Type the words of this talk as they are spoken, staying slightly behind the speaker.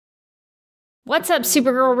What's up,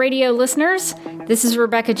 Supergirl Radio listeners? This is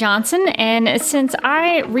Rebecca Johnson, and since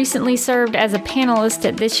I recently served as a panelist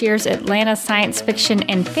at this year's Atlanta Science Fiction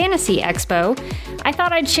and Fantasy Expo, I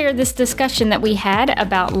thought I'd share this discussion that we had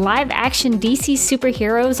about live-action DC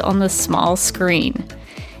superheroes on the small screen.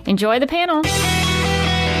 Enjoy the panel!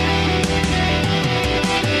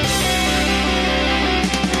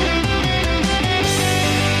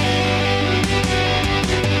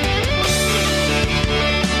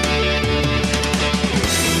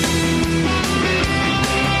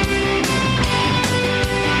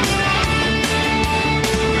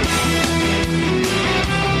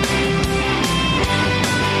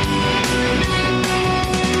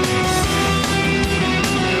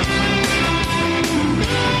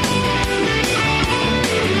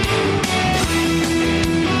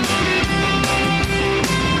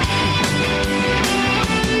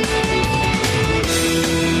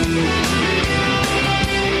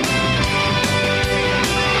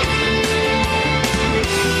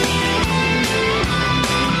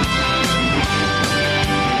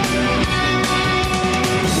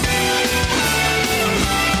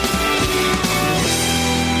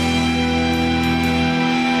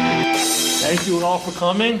 Thank you all for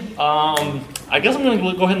coming. I guess I'm going to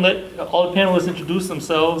go ahead and let all the panelists introduce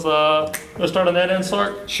themselves. Let's start on that end,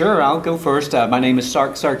 Sark. Sure, I'll go first. My name is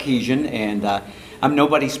Sark Sarkeesian, and I'm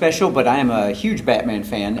nobody special, but I am a huge Batman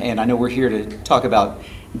fan, and I know we're here to talk about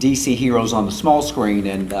DC heroes on the small screen,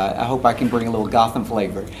 and I hope I can bring a little Gotham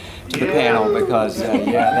flavor to the panel, because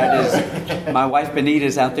that is, my wife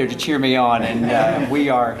Benita's out there to cheer me on, and we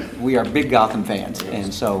are big Gotham fans,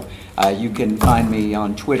 and so you can find me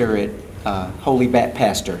on Twitter at Holy Bat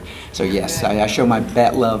Pastor. So yes, I show my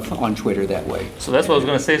bat love on Twitter that way. So that's what I was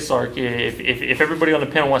going to say, Sark. If everybody on the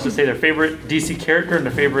panel wants to say their favorite DC character and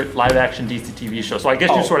their favorite live-action DC TV show. So I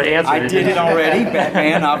guess you sort of answered it. I did it already.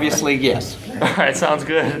 Batman, obviously, yes. All right, sounds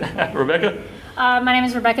good. Rebecca? My name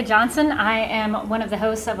is Rebecca Johnson. I am one of the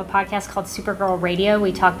hosts of a podcast called Supergirl Radio.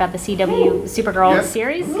 We talk about the CW Supergirl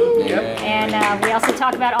series. And we also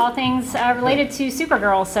talk about all things related to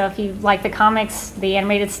Supergirl. So if you like the comics, the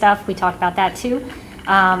animated stuff, we talk about that too.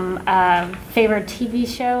 Favorite TV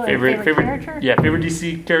show and favorite character? Yeah, favorite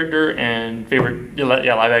DC character and favorite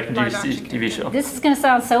live-action DC TV show. This is going to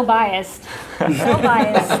sound so biased. But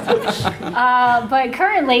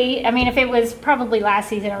currently, I mean, if it was probably last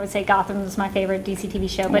season, I would say Gotham was my favorite DC TV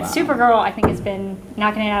show. But Supergirl, I think, has been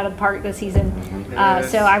knocking it out of the park this season.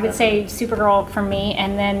 So I would say Supergirl for me,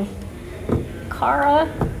 and then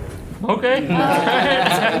Kara. Okay. Would be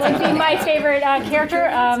my favorite character.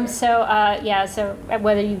 So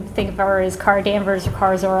whether you think of her as Kara Danvers or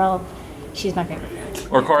Kara Zor-El, she's my favorite.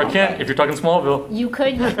 Or Kara Kent, if you're talking Smallville. You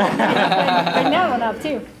could bring that one up,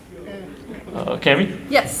 too. Cammy?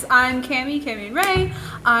 Yes, I'm Cammy and Ray.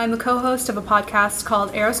 I'm the co-host of a podcast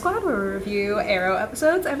called Arrow Squad, where we review Arrow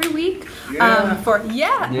episodes every week. Arrow.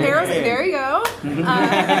 There you go.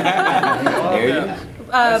 There you go.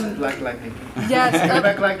 Black Lightning. Yes.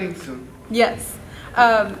 Black Lightning soon. Yes.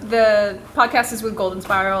 The podcast is with Golden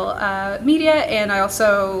Spiral Media, and I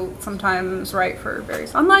also sometimes write for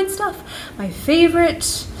various online stuff. My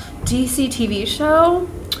favorite DC TV show,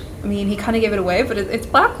 I mean, he kind of gave it away, but it's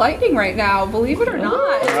Black Lightning right now, believe it or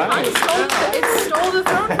not. It stole the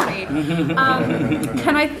throne for me.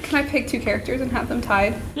 Can I pick two characters and have them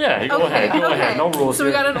tied? Yeah, go ahead. No rules So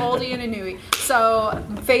here. we got an oldie and a newie. So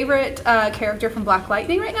favorite character from Black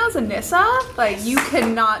Lightning right now is Anissa. Like, you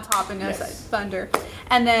cannot top Anissa Thunder.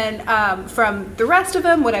 And then from the rest of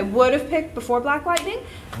them, what I would have picked before Black Lightning,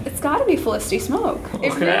 it's got to be Felicity Smoke.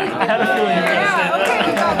 Okay, I had a feeling you were going to say that.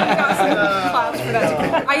 Okay, we got some claps for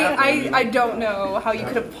that. I don't know how you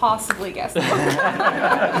could have possibly guessed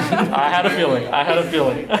that. I had a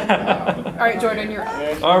feeling. All right, Jordan, you're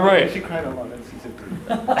up. All right. She cried a lot in season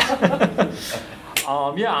 3.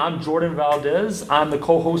 I'm Jordan Valdez. I'm the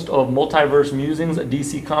co-host of Multiverse Musings, a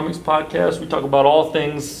DC Comics podcast. We talk about all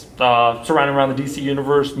things surrounding around the DC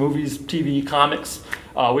universe, movies, TV, comics.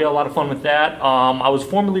 We had a lot of fun with that. I was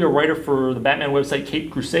formerly a writer for the Batman website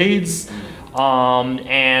Caped Crusades.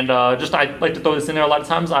 I'd like to throw this in there a lot of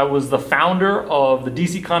times. I was the founder of the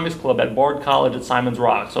DC Comics Club at Bard College at Simon's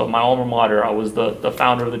Rock. So my alma mater, I was the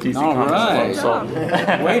founder of the DC Comics Club.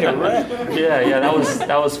 So Way to rip. yeah,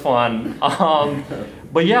 that was fun.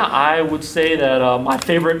 But yeah, I would say that my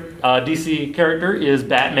favorite DC character is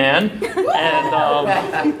Batman, and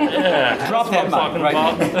yeah, Drop that mic right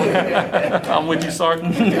now. I'm with you, Sark.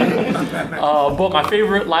 But my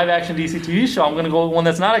favorite live-action DC TV show, I'm going to go with one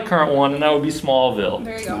that's not a current one, and that would be Smallville.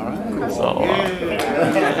 There you go. All right. So,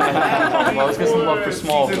 well, let's get some love for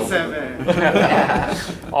Smallville. Season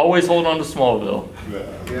 7. Always hold on to Smallville.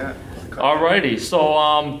 Yeah. Alrighty,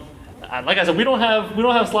 so like I said, we don't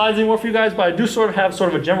have slides anymore for you guys, but I do sort of have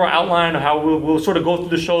a general outline of how we'll sort of go through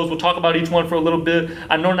the shows. We'll talk about each one for a little bit.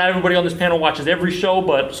 I know not everybody on this panel watches every show,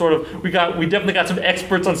 but sort of we definitely got some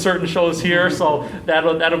experts on certain shows here, so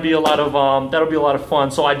that'll be a lot of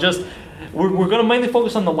fun. So we're going to mainly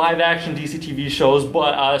focus on the live-action DC TV shows,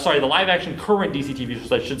 but the live-action current DC TV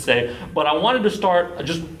shows, I should say. But I wanted to start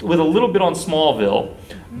just with a little bit on Smallville,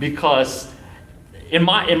 because in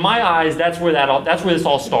my eyes, that's where this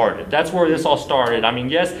all started. I mean,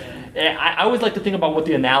 yes, I always like to think about what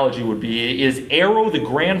the analogy would be. Is Arrow the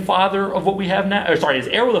grandfather of what we have now? Is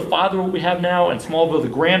Arrow the father of what we have now, and Smallville the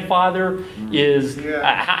grandfather? Is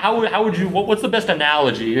how would you? What's the best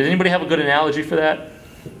analogy? Does anybody have a good analogy for that?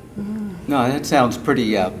 No, that sounds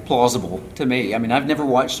pretty plausible to me. I mean, I've never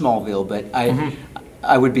watched Smallville, but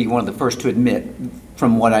I would be one of the first to admit,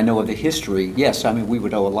 from what I know of the history, yes, I mean, we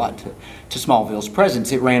would owe a lot to Smallville's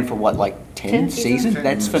presence. It ran for, 10 seasons?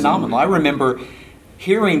 That's phenomenal. I remember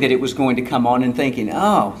hearing that it was going to come on and thinking,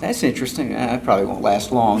 oh, that's interesting. It probably won't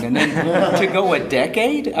last long. And then to go a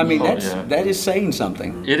decade, I mean, that is saying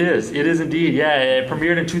something. It is indeed. Yeah, it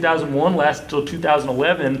premiered in 2001, lasted until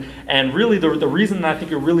 2011, and really the reason I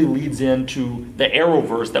think it really leads into the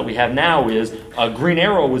Arrowverse that we have now is Green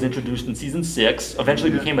Arrow was introduced in season 6, eventually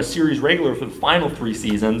became a series regular for the final 3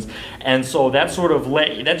 seasons, and so that sort of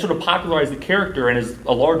popularized the character and is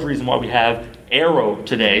a large reason why we have Arrow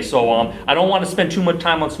today. So I don't want to spend too much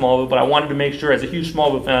time on Smallville, but I wanted to make sure, as a huge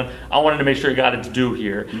Smallville fan, I wanted to make sure it got its due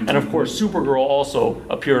here. And of course, Supergirl also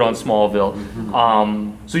appeared on Smallville.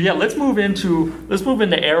 So yeah, let's move into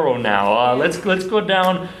Arrow now. Let's go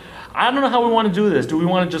down. I don't know how we want to do this. Do we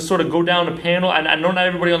want to just sort of go down the panel? I know not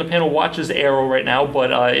everybody on the panel watches Arrow right now,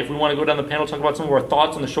 but if we want to go down the panel, talk about some of our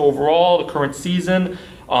thoughts on the show overall, the current season.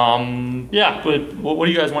 But what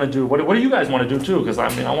do you guys want to do? What do you guys want to do too? Because I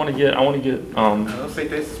mean, I want to get. I'll say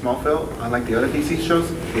this: Smallville, unlike the other DC shows,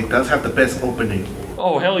 it does have the best opening.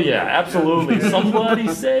 Oh hell yeah, absolutely! Somebody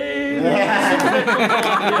save!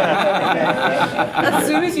 As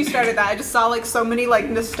soon as you started that, I just saw so many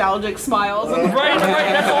nostalgic smiles. Right.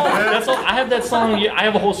 That's all. I have that song. I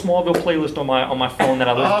have a whole Smallville playlist on my phone that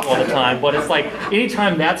I listen to all the time. But it's like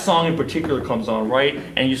anytime that song in particular comes on, right,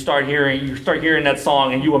 and you start hearing that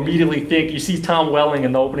song, and you immediately think you see Tom Welling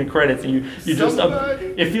in the opening credits, and you just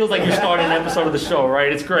it feels like you're starting an episode of the show,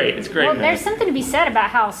 right? It's great. Well, man. there's something to be said about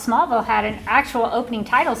how Smallville had an actual opening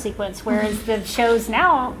title sequence, whereas the shows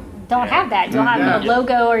now don't have that. You'll have a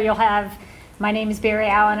logo, or you'll have "My name is Barry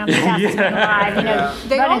Allen. I'm the fastest man alive."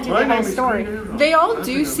 They run all- into the whole story. They all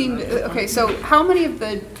do seem okay. So, how many of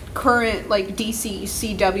the current DC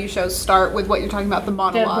CW shows start with what you're talking about, the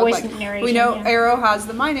monologue? voice narration, we know yeah. Arrow has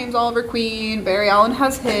the "My name's Oliver Queen." Barry Allen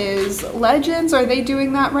has his. Legends, are they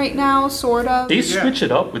doing that right now? Sort of. They switch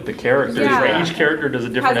it up with the characters, right? Each character does a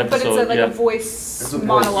different But episode. it's a voice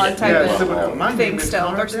monologue type of thing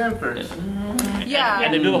still.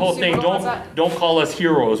 And they do the whole thing. Don't call us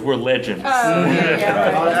heroes. We're legends.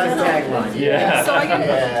 Yeah. So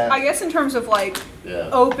I guess in terms of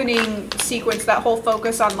opening sequence, that whole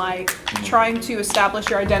focus on trying to establish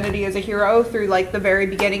your identity as a hero through the very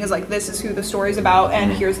beginning is this is who the story's about,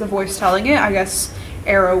 and here's the voice telling it. I guess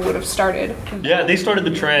Arrow would have started. Yeah, they started the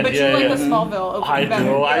trend. But you like the Smallville opening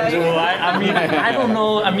better. I do. I mean, I don't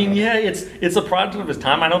know. I mean, yeah, it's a product of its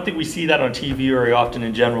time. I don't think we see that on TV very often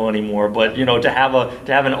in general anymore. But to have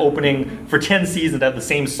an opening for 10 seasons, to have the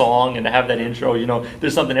same song and to have that intro,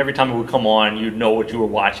 there's something every time it would come on, you'd know what you were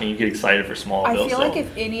watching. You get excited for Smallville. I feel like if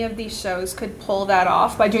any of these shows could pull that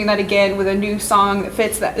off by doing that again with a new song that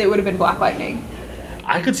fits that, it would have been Black Lightning.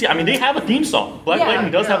 I could see. I mean, they have a theme song. Black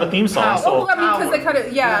Lightning does have a theme song. So because they kind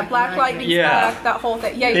of Black Lightning's back, that whole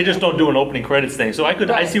thing. Yeah, they just don't do an opening credits thing. So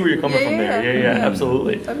I see where you're coming from there. Yeah,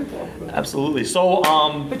 absolutely. That'd be cool. Absolutely. So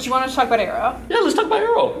But you want to talk about Arrow? Yeah, let's talk about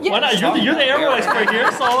Arrow. Yeah. Why not? You're the Arrow expert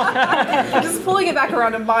here. So I'm just pulling it back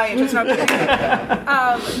around to my interest.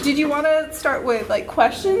 Did you want to start with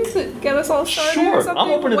questions that get us all started? Sure, or something? I'm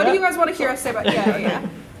open to what that. do you guys want to hear us say about? Yeah.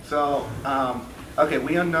 So, okay,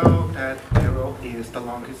 we all know that Arrow is the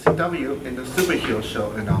longest CW in the superhero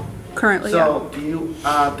show and all. Currently, So, do you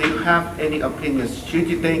have any opinions? Should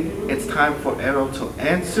you think it's time for Arrow to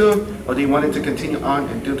end soon, or do you want it to continue on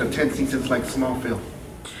and do the 10 seasons like Smallville?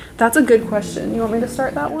 That's a good question. You want me to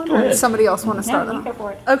start that one? Go Or ahead. does somebody else want to start No, that you one? go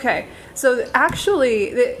for it. Okay, so actually,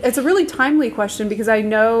 it's a really timely question because I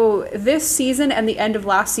know this season and the end of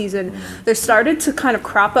last season, there started to kind of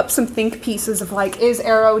crop up some think pieces of like, is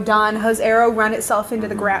Arrow done? Has Arrow run itself into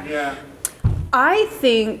the ground? Yeah. I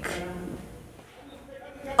think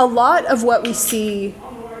a lot of what we see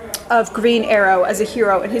of Green Arrow as a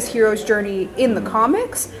hero and his hero's journey in the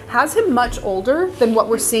comics has him much older than what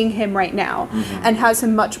we're seeing him right now, and has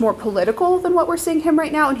him much more political than what we're seeing him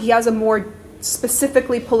right now, and he has a more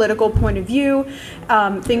specifically political point of view,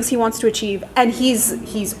 things he wants to achieve, and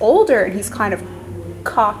he's older and he's kind of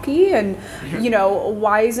cocky and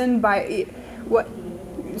wizened by what.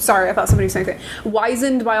 Sorry, I thought somebody was saying that.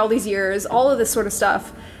 Wizened by all these years, all of this sort of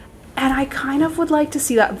stuff, and I kind of would like to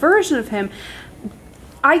see that version of him.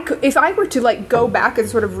 If I were to like go back and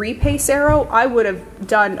sort of repace Arrow, I would have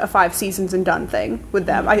done a 5 seasons and done thing with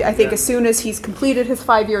them. I think as soon as he's completed his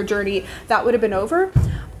 5-year journey, that would have been over.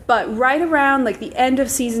 But right around like the end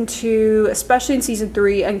of season 2, especially in season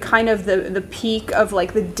 3, and kind of the peak of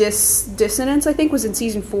like the dissonance, I think, was in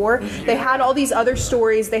season 4. They had all these other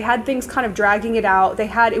stories. They had things kind of dragging it out.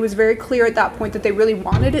 It was very clear at that point that they really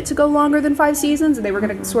wanted it to go longer than 5 seasons, and they were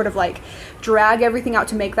going to sort of like drag everything out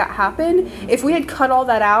to make that happen. If we had cut all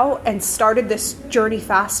that out and started this journey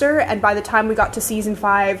faster, and by the time we got to season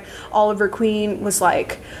 5, Oliver Queen was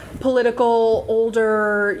like political,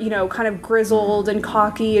 older, kind of grizzled and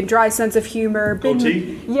cocky and dry sense of humor.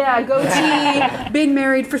 Goatee? Yeah, goatee. Been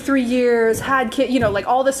married for 3 years, had kid, like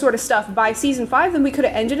all this sort of stuff. By season 5, then we could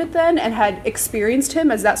have ended it then and had experienced him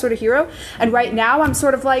as that sort of hero. And right now, I'm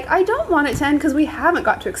sort of like, I don't want it to end because we haven't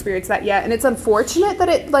got to experience that yet. And it's unfortunate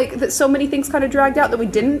that that so many things kind of dragged out that we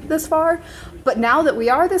didn't this far. But now that we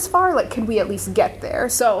are this far, like, can we at least get there?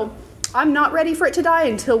 So I'm not ready for it to die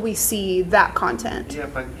until we see that content. Yeah,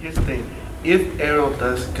 but here's the thing. If Arrow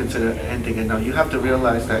does consider ending it now, you have to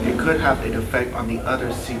realize that it could have an effect on the other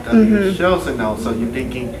CW shows and all. So you're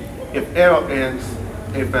thinking, if Arrow ends,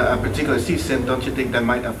 if a particular season, don't you think that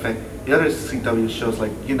might affect the other CW shows?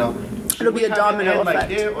 Like, It'll be a domino effect. Like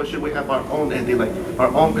here, or should we have our own ending, like our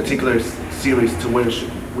own particular series to where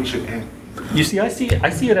we should end? You see, I see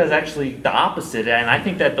it as actually the opposite, and I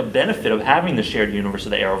think that the benefit of having the shared universe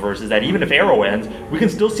of the Arrowverse is that even if Arrow ends, we can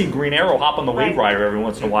still see Green Arrow hop on the Wave Rider every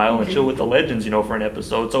once in a while and chill with the Legends, for an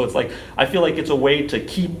episode. So it's like, I feel like it's a way to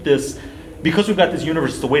keep this, because we've got this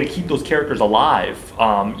universe, it's a way to keep those characters alive,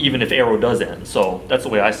 even if Arrow does end. So that's the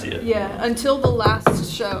way I see it. Yeah, until the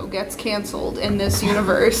last show gets canceled in this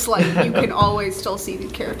universe, like, you can always still see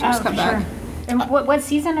these characters come back. And what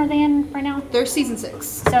season are they in right now? They're season 6.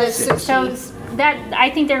 So that I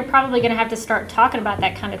think they're probably going to have to start talking about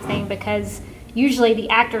that kind of thing, because usually the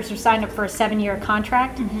actors are signed up for a 7-year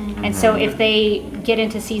contract, and so if they get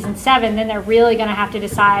into season 7, then they're really going to have to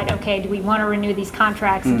decide, okay, do we want to renew these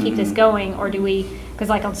contracts and keep this going, or do we? Because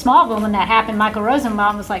like on Smallville, when that happened, Michael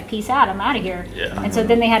Rosenbaum was like, "Peace out, I'm out of here," and so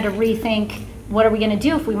then they had to rethink, what are we going to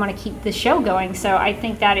do if we want to keep the show going? So I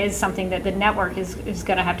think that is something that the network is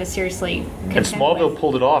going to have to seriously contend And Smallville with.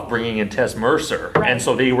 pulled it off, bringing in Tess Mercer, Right. and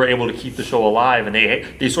so they were able to keep the show alive, and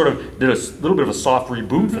they sort of did a little bit of a soft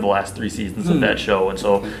reboot for the last 3 seasons of that show, and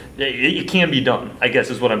so it can be done, I guess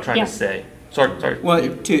is what I'm trying to say. Sorry.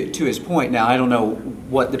 Well, to his point now, I don't know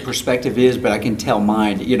what the perspective is, but I can tell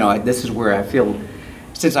mine. This is where I feel,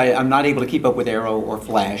 since I'm not able to keep up with Arrow or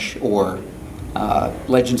Flash or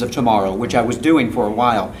Legends of Tomorrow, which I was doing for a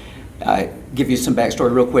while. Give you some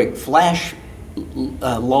backstory real quick. Flash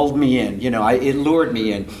lulled me in. It lured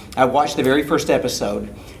me in. I watched the very first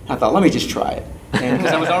episode. I thought, let me just try it,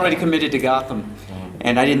 because I was already committed to Gotham,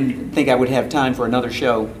 and I didn't think I would have time for another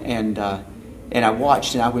show. And I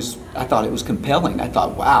watched, and I thought it was compelling. I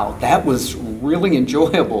thought, wow, that was really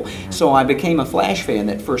enjoyable. So I became a Flash fan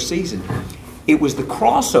that first season. It was the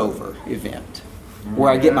crossover event where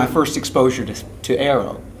I get my first exposure to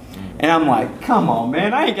Arrow. And I'm like, come on,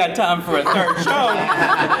 man, I ain't got time for a third show.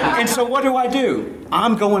 And so what do?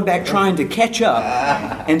 I'm going back trying to catch up.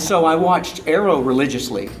 And so I watched Arrow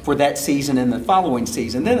religiously for that season and the following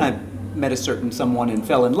season. Then I met a certain someone and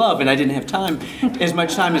fell in love, and I didn't have as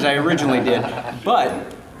much time as I originally did.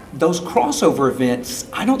 But those crossover events,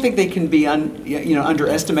 I don't think they can be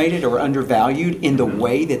underestimated or undervalued in the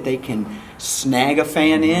way that they can snag a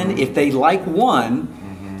fan in. If they like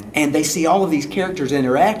one and they see all of these characters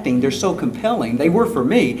interacting, they're so compelling. They were for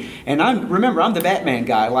me. And I'm the Batman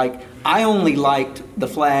guy. Like, I only liked The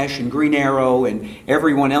Flash and Green Arrow and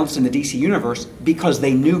everyone else in the DC universe because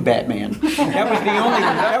they knew Batman.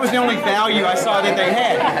 That was the only value I saw that they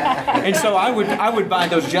had. And so I would buy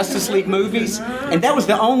those Justice League movies, and that was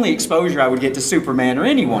the only exposure I would get to Superman or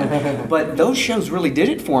anyone. But those shows really did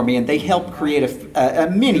it for me, and they helped create a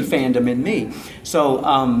mini fandom in me. So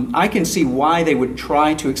I can see why they would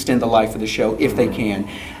try to extend the life of the show if they can.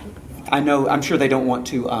 I'm sure they don't want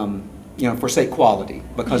to forsake quality,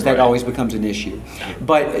 because that always becomes an issue.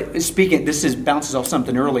 But this bounces off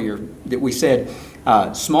something earlier that we said.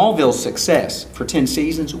 Smallville's success for 10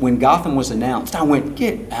 seasons, when Gotham was announced, I went,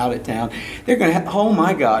 get out of town. They're going to oh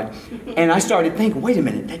my God. And I started thinking, wait a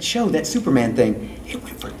minute, that Superman thing, it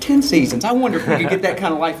went for 10 seasons. I wonder if we could get that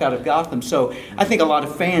kind of life out of Gotham. So I think a lot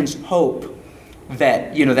of fans hope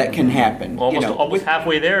that, that can happen. Almost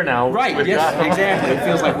halfway there now. Right, yes, Gotham. Exactly. It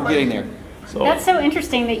feels like we're getting there. So. That's so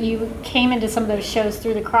interesting that you came into some of those shows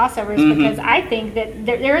through the crossovers, because I think that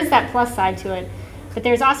there is that plus side to it, but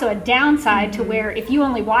there's also a downside to where if you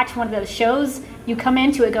only watch one of those shows, you come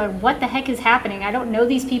into it going, what the heck is happening? I don't know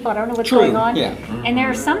these people. I don't know what's going on. Yeah. And there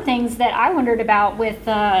are some things that I wondered about with,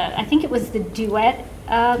 I think it was the duet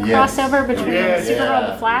crossover between Supergirl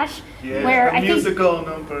and The Flash, where the musical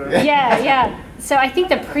number. Yeah. So I think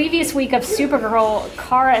the previous week of Supergirl,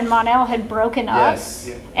 Kara and Mon-El had broken up,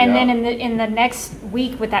 and then in the next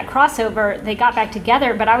week with that crossover, they got back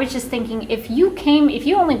together. But I was just thinking, if you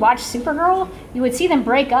only watched Supergirl, you would see them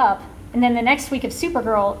break up, and then the next week of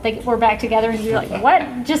Supergirl, they were back together, and you're like,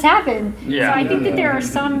 what just happened? Yeah. So I think that there are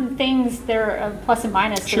some things that are a plus and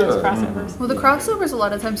minus to those crossovers. Well, the crossovers, a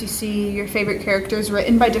lot of times you see your favorite characters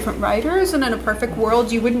written by different writers, and in a perfect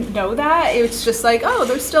world, you wouldn't know that. It's just like, oh,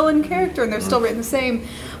 they're still in character, and they're still written the same.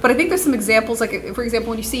 But I think there's some examples, like, for example,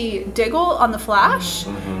 when you see Diggle on The Flash,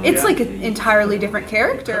 it's like an entirely different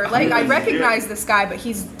character. Like, I recognize this guy, but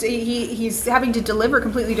he's having to deliver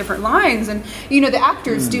completely different lines. And, the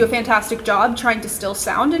actors do a fantastic job trying to still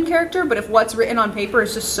sound in character, but if what's written on paper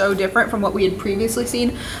is just so different from what we had previously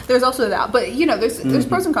seen, there's also that. But, there's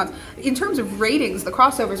pros and cons. In terms of ratings, the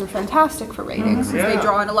crossovers are fantastic for ratings. They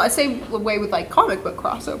draw in a lot. Same way with, like, comic book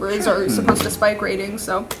crossovers are supposed to spike ratings,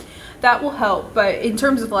 so that will help. But in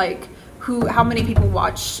terms of like how many people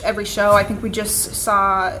watch every show, I think we just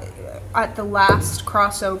saw at the last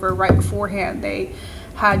crossover right beforehand, they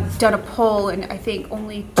had done a poll, and I think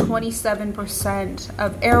only 27%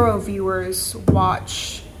 of Arrow viewers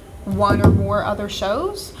watch one or more other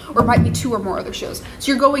shows, or it might be two or more other shows.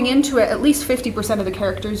 So you're going into it, at least 50% of the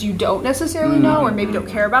characters you don't necessarily know, or maybe don't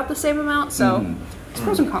care about the same amount, so it's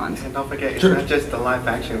pros and cons. And don't forget, it's not just the live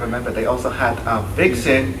action. Remember, they also had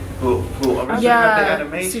Vixen, who originally had the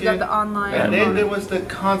animation. So you got the online. And then there was the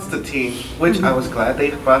Constantine, which I was glad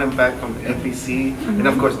they brought him back from NBC. And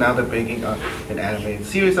of course, now they're making an animated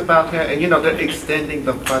series about her. And they're extending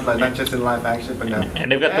the plot line, not just in live action, but now.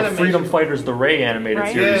 And they've got the Freedom Fighters, the Ray animated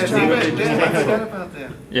series. I forgot about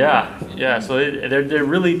that. Yeah. So they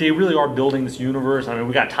really are building this universe. I mean,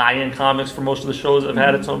 we got tie-in comics for most of the shows I've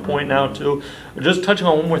had at some point now too. Just touching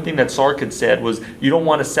on one more thing that Sark had said was, you don't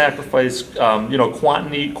want to sacrifice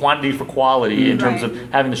quantity for quality in terms of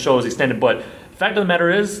having the shows extended. But fact of the matter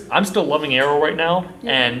is, I'm still loving Arrow right now,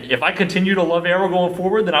 and if I continue to love Arrow going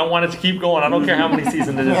forward, then I want it to keep going. I don't care how many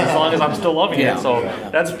seasons it is, as long as I'm still loving it. So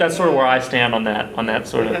that's sort of where I stand on that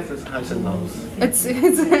sort of. It's highs and lows.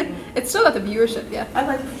 It's still got the viewership, I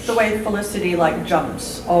like the way Felicity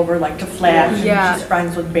jumps over to Flash. And she's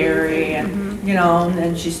friends with Barry, and and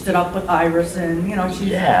then she stood up with Iris, and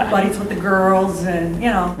she's buddies with the girls, and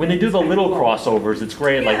When they do the little crossovers, it's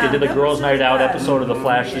great. Like they did the Girls' Night Out episode of The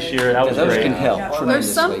Flash this year. That was those great. Can help tremendously.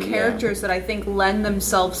 There's some characters that I think lend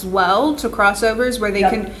themselves well to crossovers where they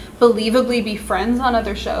can believably be friends on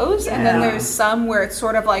other shows, and then there's some where it's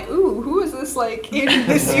sort of like, ooh, who is this in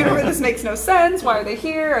this universe? This makes no sense. Why are they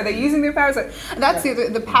here? Are they using their powers? That's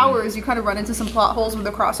the powers. You kind of run into some plot holes with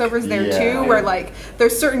the crossovers there too, where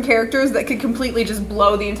there's certain characters that could completely just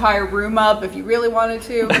blow the entire room up if you really wanted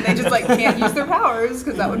to, and they just can't use their powers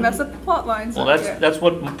because that would mess up the plot lines. Well, that's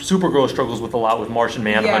what Supergirl struggles with a lot with Martian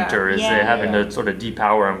Manhunter is having to sort of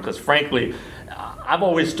depower him, because frankly, I've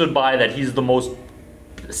always stood by that he's the most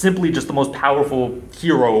powerful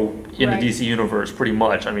hero in the DC universe, pretty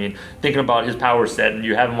much. I mean, thinking about his power set, and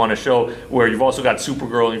you have him on a show where you've also got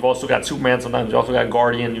Supergirl, and you've also got Superman sometimes, you've also got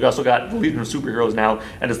Guardian, you've also got the Legion of Superheroes now,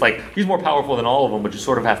 and it's like, he's more powerful than all of them, but you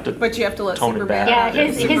sort of have to let tone it back. Yeah,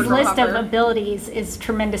 his list of abilities is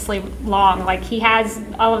tremendously long. Like, he has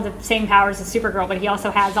all of the same powers as Supergirl, but he also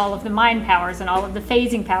has all of the mind powers and all of the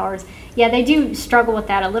phasing powers. Yeah, they do struggle with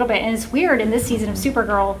that a little bit, and it's weird in this season of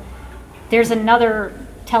Supergirl, there's another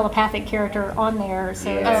telepathic character on there. So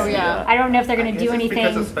yeah. I don't know if they're going to do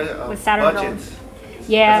anything with Saturn Girl.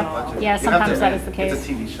 Yeah, sometimes that is the case. It's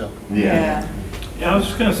a TV show. Yeah, I was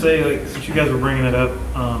just going to say, like, since you guys were bringing it up,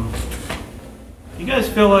 you guys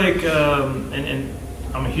feel like, and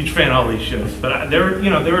I'm a huge fan of all these shows, but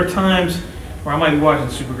there are times where I might be watching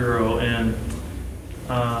Supergirl and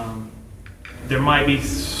there might be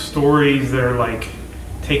stories that are like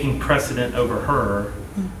taking precedent over her.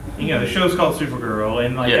 The show's called Supergirl,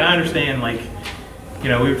 and like I understand, like, we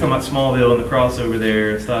were talking about Smallville and the crossover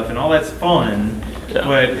there and stuff, and all that's fun,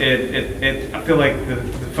 but it I feel like the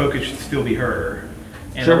focus should still be her,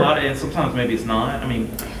 and and sometimes maybe it's not. I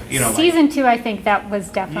mean, season 2, I think that was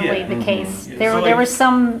definitely the case. There were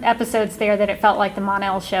some episodes there that it felt like the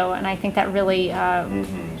Mon-El show, and I think that really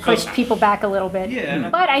pushed people back a little bit. Yeah,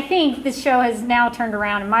 but I think this show has now turned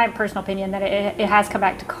around, in my personal opinion, that it has come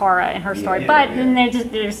back to Kara and her story. Then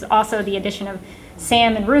there's also the addition of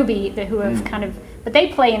Sam and Ruby, who have kind of, but they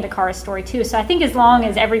play into Kara's story too. So I think as long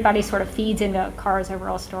as everybody sort of feeds into Kara's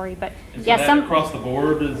overall story, but across the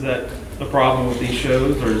board, is that the problem with these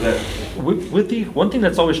shows, or is that with the one thing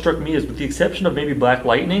that's always struck me is, with the exception of maybe Black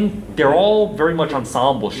Lightning, they're all very much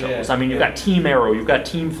ensemble shows. I mean, you've got Team Arrow, you've got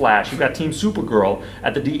Team Flash, you've got Team Supergirl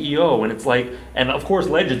at the DEO, and it's like, and of course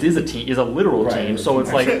Legends is a literal team, so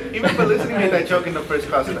it's like even Felicity made that joke in the first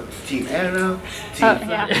class, Team Arrow, Team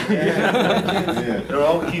Flash. They're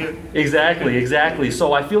all here. Exactly.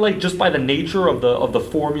 So I feel like just by the nature of the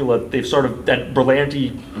formula they've sort of, that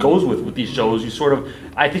Berlanti goes with these shows, you sort of,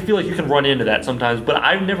 I feel like you can run into that sometimes, but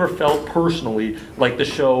I've never felt personally like the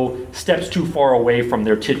show steps too far away from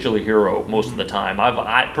their titular hero most of the time. I've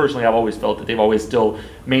always felt that they've always still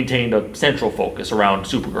maintained a central focus around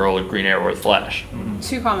Supergirl and Green Arrow or Flash.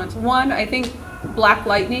 Two comments. One, I think Black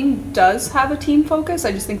Lightning does have a team focus.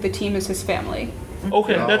 I just think the team is his family.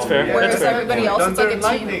 Okay, that's fair. Whereas everybody else, it's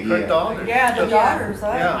like a team. Her daughter. The daughters.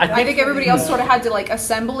 I think everybody else sort of had to like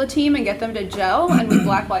assemble a team and get them to gel. And with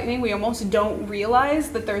Black Lightning, we almost don't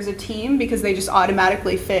realize that there's a team because they just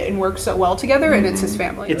automatically fit and work so well together, and it's his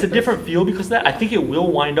family. It's a different feel because of that. I think it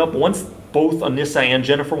will wind up, once both Anissa and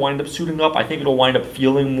Jennifer wind up suiting up, I think it'll wind up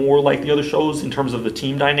feeling more like the other shows in terms of the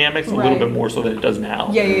team dynamics, a little bit more so than it does now.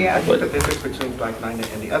 Yeah. I think the difference between Black Lightning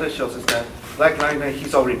and the other shows is that Black Lightning,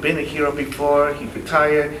 he's already been a hero before, he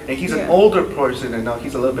retired, and he's an older person, and now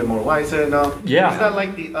he's a little bit more wiser now. Yeah. He's not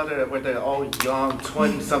like the other, where they're all young,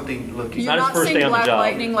 20-something looking. You're not seeing Black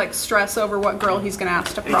Lightning like stress over what girl he's going to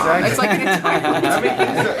ask to prom. Exactly. It's like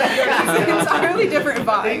an entirely different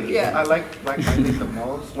vibe. I like Black Lightning the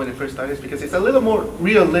most when it first started because it's a little more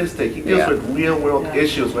realistic. He deals with real world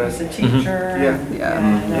issues, whereas he's a teacher.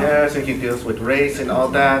 Yes, and he deals with race and all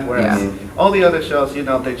that. Whereas all the other shows,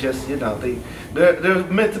 they just, they're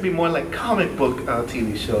meant to be more like comic book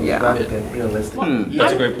TV shows rather than realistic.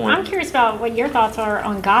 That's a great point. I'm curious about what your thoughts are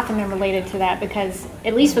on Gotham and related to that, because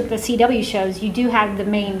at least with the CW shows, you do have the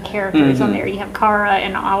main characters on there. You have Kara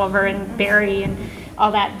and Oliver and Barry and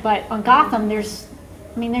all that, but on Gotham, there's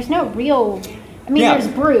no real. There's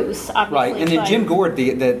Bruce, obviously. Right, and then Jim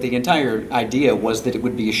Gordon, the entire idea was that it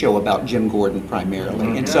would be a show about Jim Gordon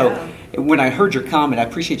primarily. And so when I heard your comment, I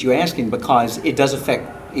appreciate you asking, because it does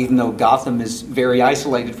affect, even though Gotham is very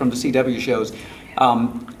isolated from the CW shows,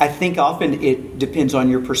 I think often it depends on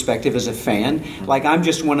your perspective as a fan. Like, I'm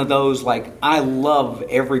just one of those, like, I love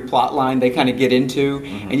every plot line they kind of get into.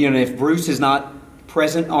 And, if Bruce is not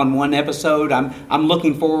present on one episode, I'm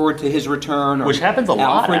looking forward to his return. Which happens a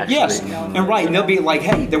lot, actually. Yes, and they'll be like,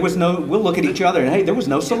 hey, we'll look at each other and, hey, there was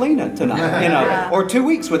no Selena tonight, or 2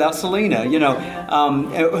 weeks without Selena,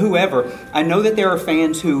 whoever. I know that there are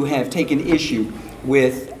fans who have taken issue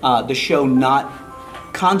with the show not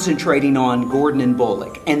concentrating on Gordon and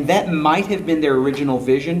Bullock, and that might have been their original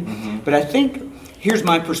vision, but I think, here's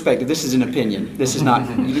my perspective, this is an opinion, this is not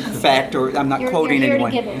fact, or I'm not quoting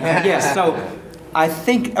anyone. Yes, so I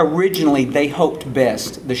think originally they hoped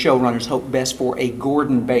best, the showrunners hoped best for a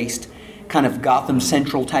Gordon-based kind of Gotham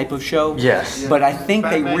Central type of show. Yes. But I think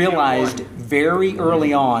they realized very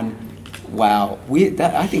early on, wow,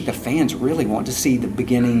 I think the fans really want to see the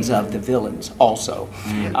beginnings of the villains also.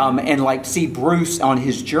 And like see Bruce on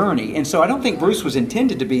his journey. And so I don't think Bruce was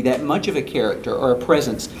intended to be that much of a character or a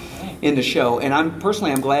presence in the show. And I'm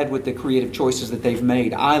glad with the creative choices that they've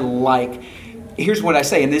made. Here's what I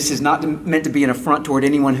say, and this is not meant to be an affront toward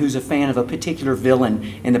anyone who's a fan of a particular villain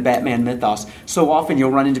in the Batman mythos. So often you'll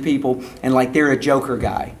run into people and like they're a Joker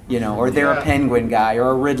guy, or they're a Penguin guy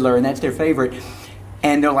or a Riddler, and that's their favorite.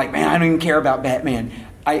 And they're like, man, I don't even care about Batman.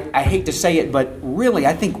 I hate to say it, but really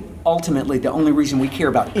I think ultimately the only reason we care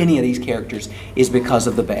about any of these characters is because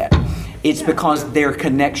of the Bat. it's because their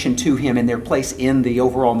connection to him and their place in the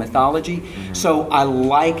overall mythology. So I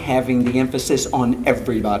like having the emphasis on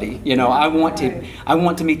everybody. You know, I want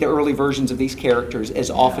to meet the early versions of these characters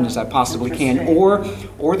as often as I possibly can,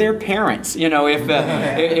 or their parents. You know, if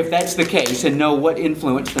that's the case, and know what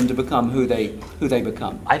influenced them to become who they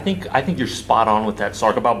become. I think you're spot on with that,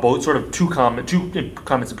 Sark, about both sort of two comments in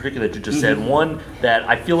particular that you just said. One, that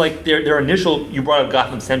I feel like their initial, you brought up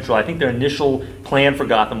Gotham Central, I think their initial plan for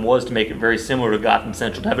Gotham was to make it very similar to Gotham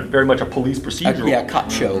Central, to have it very much a police procedural.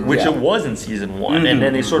 Cop show. Which it was in season 1. And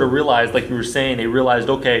then they sort of realized, like you were saying,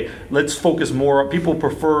 okay, let's focus more. People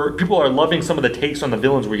are loving some of the takes on the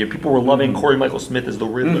villains we get. People were loving Corey Michael Smith as the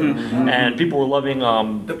Riddler. And people were loving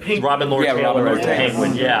Robin Lord Taylor as the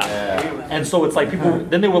Penguin. And so it's like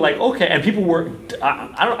then they were like, okay, and people were,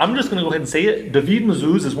 I'm just going to go ahead and say it, David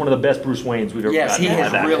Mazouz is one of the best Bruce Waynes we've ever gotten. Yes, he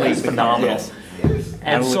has really He's phenomenal. Yes.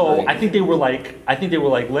 And so I think they were like,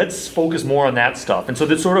 let's focus more on that stuff. And so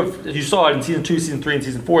that sort of, you saw it in season 2, season 3, and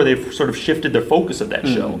season 4, they've sort of shifted their focus of that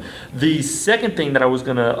show. The second thing that I was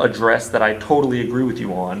going to address that I totally agree with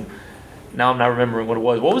you on, now I'm not remembering what it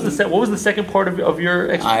was. What was the second part of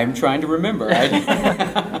your I'm trying to remember.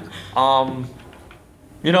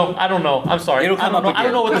 You know, I don't know. I'm sorry. It'll come up again. I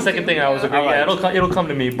don't know what the second thing I was agreeing. Right. Yeah, it'll come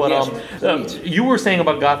to me. But you were saying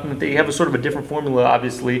about Gotham that they have a sort of a different formula.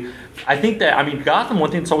 Obviously, I think that Gotham.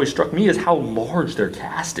 One thing that's always struck me is how large their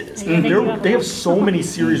cast is. They have so many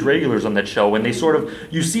series regulars on that show, and they sort of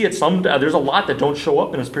you see it. There's a lot that don't show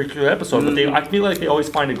up in this particular episode, but I feel like they always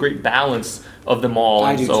find a great balance of them all.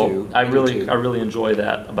 I do too. I really enjoy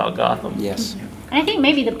that about Gotham. Yes. And I think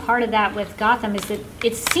maybe the part of that with Gotham is that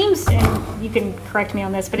it seems, and you can correct me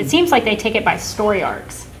on this, but it seems like they take it by story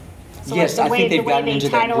arcs. So yes, like I think they've gotten into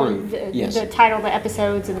that groove. The title of the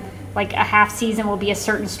episodes, and like a half season will be a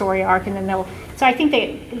certain story arc, and then so I think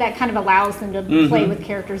that kind of allows them to play with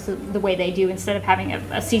characters the way they do, instead of having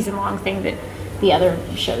a season-long thing that the other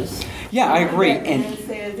shows. Yeah, I agree. And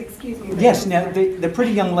says, excuse me. Yes, now the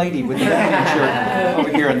pretty young lady with the Batman shirt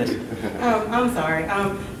over here on this. I'm sorry,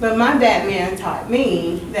 but my Batman taught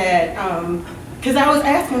me that, because I was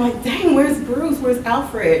asking, like, dang, where's Bruce, where's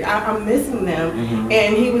Alfred? I'm missing them.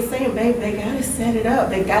 And he was saying, babe, they got to set it up.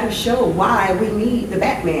 They got to show why we need the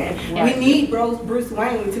Batman. Yeah. We need Bruce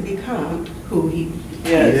Wayne to become who he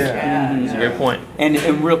is. That's a great point. And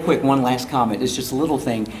real quick, one last comment. It's just a little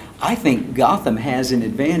thing. I think Gotham has an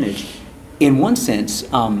advantage in one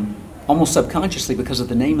sense, almost subconsciously, because of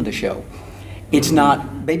the name of the show. It's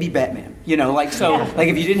not Baby Batman. You know, like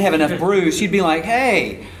if you didn't have enough Bruce, you'd be like,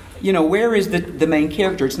 hey, you know, where is the main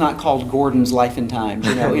character? It's not called Gordon's Life and Times.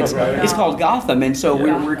 You know, it's called Gotham. And so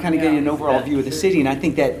we're kind of getting an overall view of the city. And I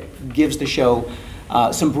think that gives the show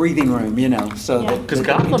some breathing room, you know. Because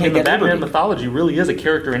Gotham in the Batman mythology really is a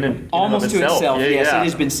character in almost of to itself. Yes, it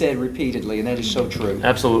has been said repeatedly, and that is so true.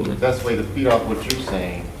 Absolutely. The best way to feed off what you're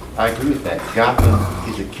saying, I agree with that.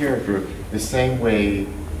 Gotham is a character the same way.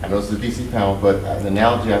 I know it's a DC panel, but an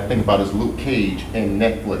analogy I think about is Luke Cage in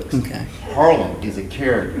Netflix. Okay. Harlem is a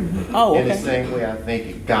character. Oh, okay. In the same way I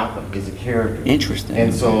think Gotham is a character. Interesting.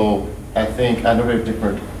 And so I know they're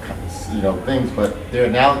different, things, but they're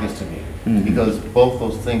analogous to me. Because both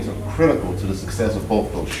those things are critical to the success of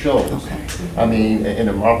both those shows. Okay. I mean, in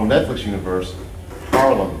the Marvel Netflix universe,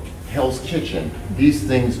 Harlem, Hell's Kitchen, these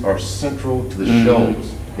things are central to the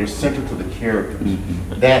shows. They're central to the characters.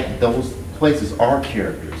 Those places are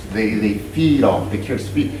characters. They feed off the characters.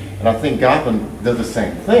 And I think Gotham does the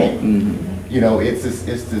same thing. You know, it's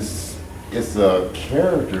a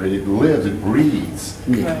character. It lives. It breathes.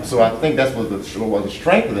 Yeah. So I think that's what the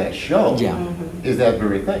strength of that show is, that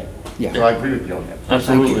very thing. Yeah. So I agree with you on that.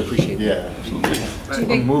 Absolutely. I appreciate that.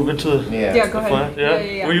 Yeah. Move into go ahead.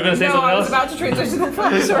 Yeah. Were you going to say something else? No, I was about to transition to the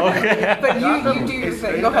Flash. Okay. But you do your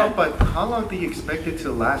thing. Go ahead. But how long do you expect it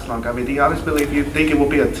to last long? I mean, do you honestly believe you think it will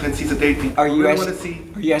be a 10-season thing? Are you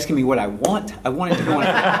asking me what I want? I want it to go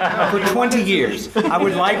on for 20 years. I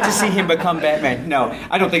would like to see him become Batman. No,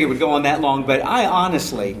 I don't think it would go on that long, but I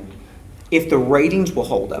honestly, if the ratings will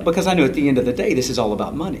hold up, because I know at the end of the day, this is all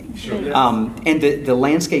about money. Sure. And the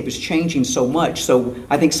landscape is changing so much. So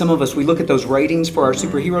I think some of us, we look at those ratings for our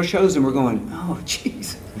superhero shows and we're going, oh,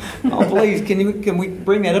 jeez. Oh, please, can we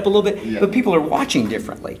bring that up a little bit? Yeah. But people are watching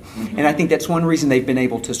differently. And I think that's one reason they've been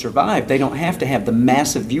able to survive. They don't have to have the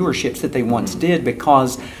massive viewerships that they once did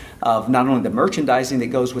because of not only the merchandising that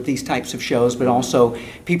goes with these types of shows, but also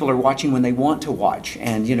people are watching when they want to watch.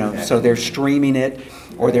 And, so they're streaming it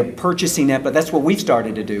or they're purchasing it. But that's what we've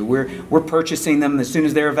started to do. We're purchasing them as soon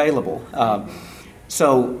as they're available.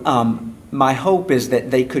 My hope is that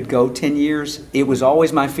they could go 10 years. It was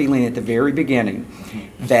always my feeling at the very beginning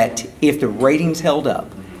that if the ratings held up,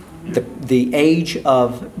 the age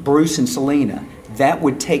of Bruce and Selena, that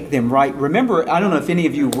would take them right. Remember, I don't know if any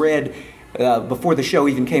of you read before the show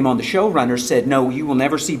even came on, the showrunner said, no, you will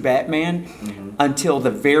never see Batman until the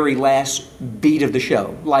very last beat of the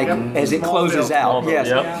show, like as it closes out. Yes.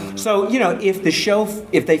 Yep. So, if the show,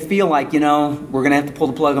 if they feel like, we're going to have to pull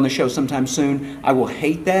the plug on the show sometime soon, I will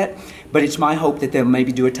hate that. But it's my hope that they'll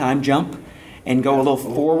maybe do a time jump and go a little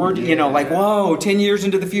forward, like, whoa, 10 years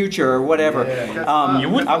into the future or whatever.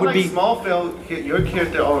 I would be Smallville. Your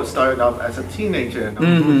character always started off as a teenager,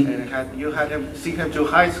 and you had him see him through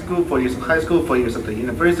high school, 4 years of high school, 4 years of the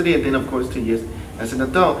university, and then of course 2 years as an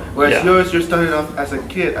adult. Whereas yours, you're starting off as a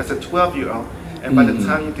kid, as a 12-year-old. And by the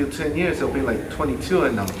time you do 10 years, it'll be like 22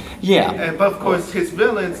 and now. Yeah. But of course, his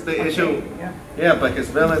villains, the issue. Yeah, but his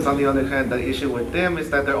villains, on the other hand, the issue with them is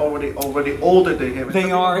that they're already older than him. They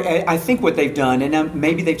are. I think what they've done, and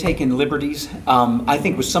maybe they've taken liberties. I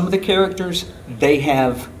think with some of the characters,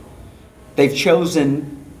 they've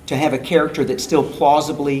chosen to have a character that still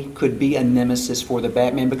plausibly could be a nemesis for the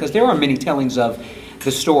Batman, because there are many tellings of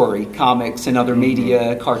the story, comics and other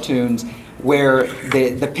media, cartoons, where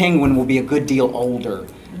the Penguin will be a good deal older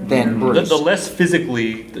than Bruce. The less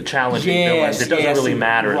physically challenging villains, it doesn't really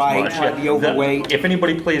matter as much. The overweight. If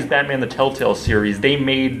anybody plays Batman the Telltale series, they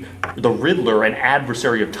made the Riddler an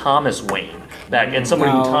adversary of Thomas Wayne. And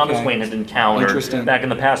somebody who Thomas Wayne had encountered back in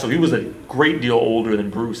the past. So he was a great deal older than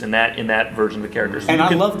Bruce in that version of the character. So and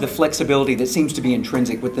I love the flexibility that seems to be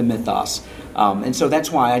intrinsic with the mythos. And so that's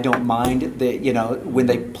why I don't mind when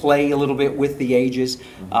they play a little bit with the ages.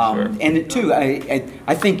 And too,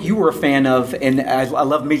 I think you were a fan of, and I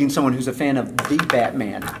love meeting someone who's a fan of the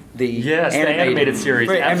Batman, the animated series.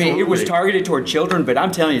 Absolutely. I mean, it was targeted toward children, but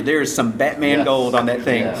I'm telling you, there is some Batman gold on that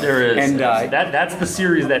thing. There is. And that's the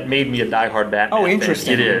series that made me a diehard Batman. Oh,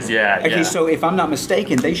 interesting. It is, yeah. Okay, so if I'm not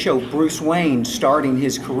mistaken, they show Bruce Wayne starting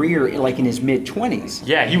his career like in his mid-20s.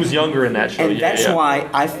 Yeah, he was younger in that show. And that's why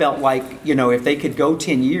I felt like, if they could go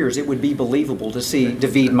 10 years, it would be believable to see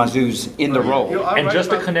David Mazouz in the role. And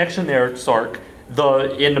just a connection there, Sark,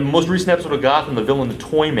 in the most recent episode of Gotham, the villain, the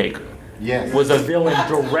Toymaker, was a villain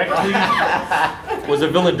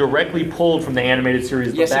directly pulled from the animated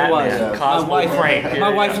series The Batman. It was. Cosmo Frank.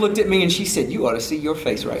 My wife looked at me and she said, "You ought to see your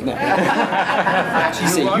face right now." She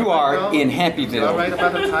said, "You are in Happyville." You're right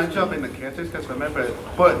about the time jump in the characters, because remember,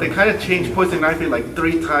 they kind of changed Poison Ivy like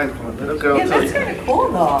 3 times from a little girl. Yeah, that's kind of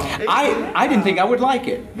cool though. I didn't think I would like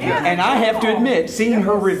it, and I have to admit, seeing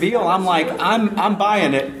her reveal, I'm like, I'm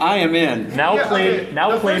buying it. I am in. Now played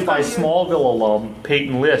by Smallville alum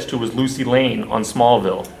Peyton List, who was Lucy Lane on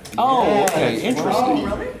Smallville. Oh, okay,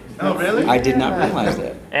 interesting. Oh, really? I did not realize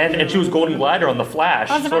that. And she was Golden Glider on The Flash,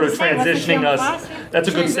 sort of transitioning us. That's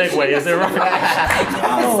a good segue, is it right?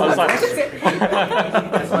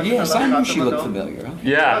 Yes, I knew she looked familiar. Huh?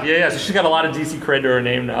 Yeah. So she's got a lot of DC cred to her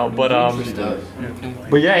name now. But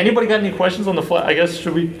anybody got any questions on The Flash? I guess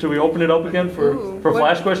should we open it up again for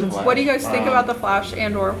Flash questions? What do you guys think about The Flash,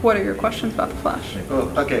 and/or what are your questions about The Flash?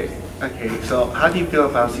 Oh, okay. So how do you feel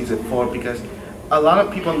about season 4? Because a lot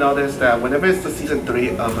of people notice that whenever it's the season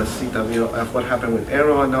 3 of a CW, of what happened with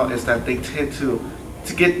Arrow and all, is that they tend to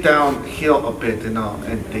get downhill a bit and all,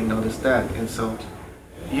 and they notice that. And so,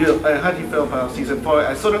 how do you feel about season 4?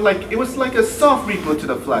 I sort of it was like a soft reboot to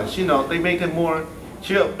The Flash. They made it more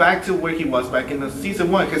chill, back to where he was back in the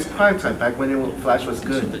season 1, his prime time, back when Flash was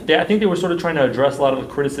good. Yeah, I think they were sort of trying to address a lot of the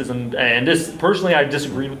criticism, and personally I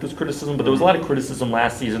disagree with this criticism, but there was a lot of criticism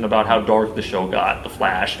last season about how dark the show got, The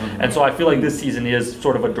Flash, and so I feel like this season is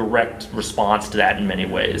sort of a direct response to that in many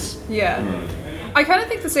ways. Yeah. I kind of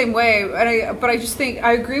think the same way, but I just think,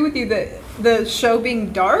 I agree with you that the show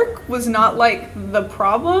being dark was not the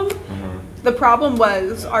problem. The problem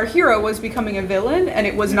was our hero was becoming a villain and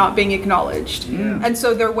it was not being acknowledged. Yeah. And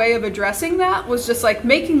so their way of addressing that was just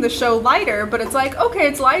making the show lighter, but it's okay,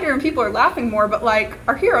 it's lighter and people are laughing more, but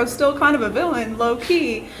our hero's still kind of a villain, low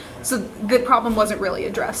key. So the problem wasn't really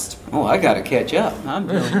addressed. Oh, I got to catch up. I'm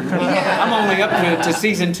only up to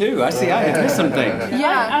season 2. I see I have missed some things.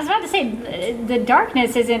 Yeah. I was about to say, the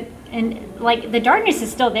darkness isn't, and the darkness is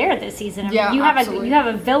still there this season. I mean, you have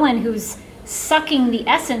a villain who's sucking the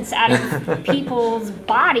essence out of people's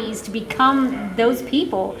bodies to become those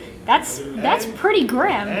people. That's pretty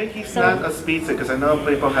grim. And he's not a speedster, because I know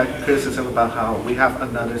people had criticism about how we have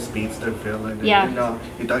another speedster villain. And,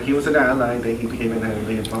 he thought he was an ally, then he became an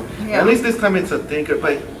enemy. At least this time it's a thinker.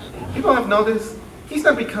 But people have noticed he's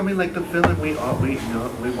not becoming the villain we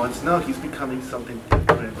once know. He's becoming something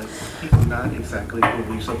different. He's not exactly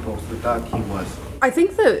who we supposed to thought he was. I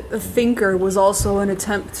think that the Thinker was also an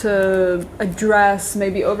attempt to address,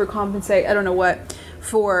 maybe overcompensate, I don't know what,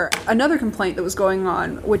 for another complaint that was going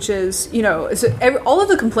on, which is, all of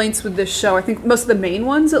the complaints with this show, I think most of the main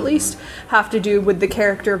ones at least, have to do with the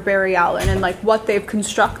character of Barry Allen and like what they've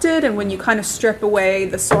constructed. And when you kind of strip away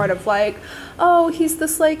the sort of like, oh, he's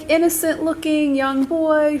this like innocent looking young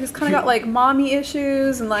boy who's kind of got like mommy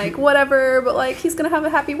issues and like whatever, but like he's gonna have a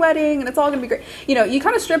happy wedding and it's all gonna be great. You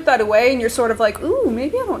kind of strip that away and you're sort of like, ooh,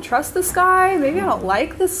 maybe I don't trust this guy, maybe I don't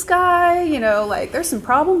like this guy, like there's some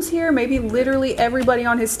problems here. Maybe literally everybody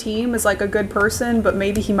on his team is like a good person, but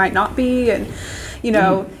maybe he might not be. And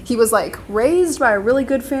he was like raised by a really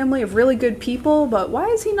good family of really good people, but why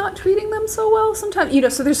is he not treating them so well sometimes?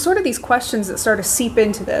 So there's sort of these questions that start to seep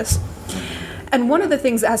into this. And one of the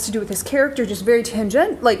things that has to do with his character, just very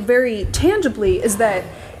very tangibly, is that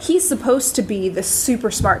he's supposed to be this super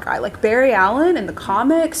smart guy. Like Barry Allen in the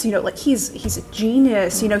comics, like he's a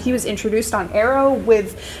genius. He was introduced on Arrow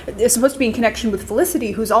it's supposed to be in connection with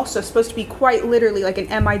Felicity, who's also supposed to be quite literally like an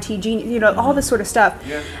MIT genius, all this sort of stuff.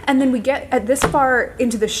 Yeah. And then we get at this far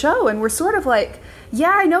into the show and we're sort of like,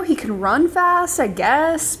 yeah, I know he can run fast, I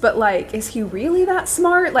guess, but like, is he really that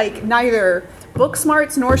smart? Like neither book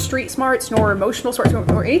smarts nor street smarts nor emotional smarts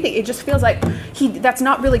or anything. It just feels like that's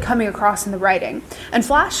not really coming across in the writing. And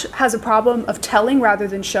Flash has a problem of telling rather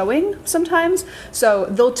than showing sometimes. So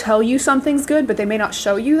they'll tell you something's good, but they may not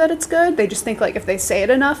show you that it's good. They just think like if they say it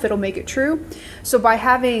enough, it'll make it true. So by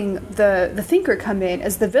having the Thinker come in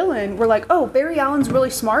as the villain, we're like, oh, Barry Allen's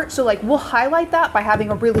really smart. So like we'll highlight that by having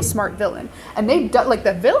a really smart villain. And they've done like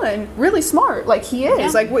the villain really smart. Like he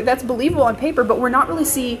is. Yeah. Like that's believable on paper, but we're not really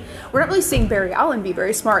seeing Barry Allen be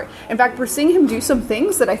very smart. In fact, we're seeing him do some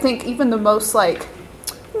things that I think even the most like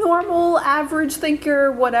normal average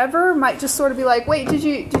thinker whatever might just sort of be like, wait, did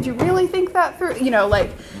you really think that through?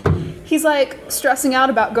 Like he's like stressing out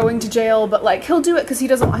about going to jail, but like he'll do it because he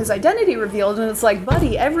doesn't want his identity revealed. And it's like,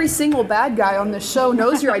 buddy, every single bad guy on this show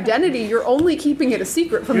knows your identity. You're only keeping it a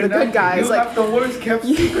secret from the good guys. You have the worst kept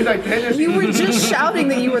secret identity. You were just shouting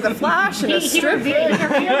that you were the Flash in a strip. He revealed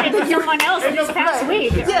it to someone else this past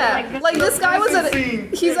week. Yeah, like this guy was at a...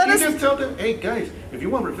 He just told them, hey guys, if you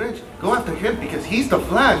want revenge, go after him because he's the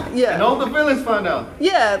Flash. Yeah. And all the villains found out.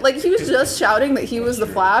 Yeah, like he was just shouting that he was the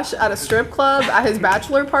Flash at a strip club at his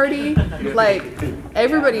bachelor party. Like,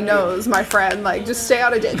 everybody knows, my friend, like, just stay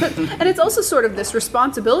out of jail. And it's also sort of this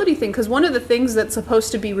responsibility thing, because one of the things that's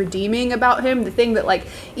supposed to be redeeming about him, the thing that, like,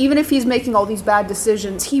 even if he's making all these bad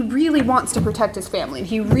decisions, he really wants to protect his family, and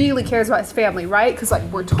he really cares about his family, right? Because, like,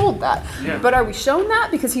 we're told that. Yeah. But are we shown that?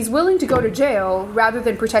 Because he's willing to go to jail rather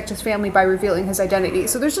than protect his family by revealing his identity.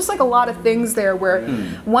 So there's just, like, a lot of things there where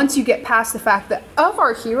once you get past the fact that of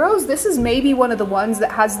our heroes, this is maybe one of the ones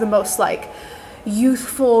that has the most, like,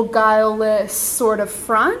 youthful, guileless sort of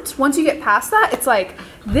front. Once you get past that, it's like,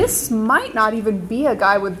 this might not even be a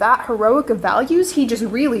guy with that heroic of values. He just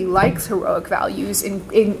really likes heroic values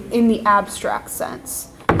in the abstract sense.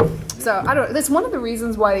 So, I don't know, that's one of the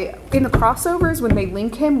reasons why in the crossovers, when they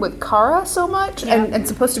link him with Kara so much, and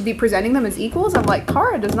supposed to be presenting them as equals, I'm like,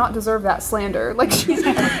 Kara does not deserve that slander. Like,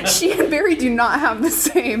 she and Barry do not have the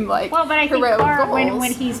same, like, well, but I think Kara,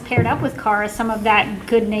 when he's paired up with Kara, some of that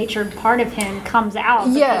good-natured part of him comes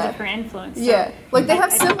out because of her influence. So, yeah, like, they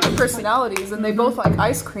have similar personalities, and they both like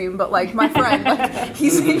ice cream, but, like, my friend, like,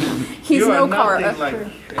 he's no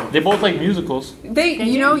Kara. They both like musicals.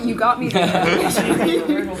 You got me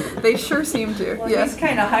there. They sure seem to. Well, he's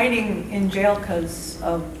kind of hiding in jail because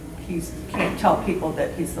he can't tell people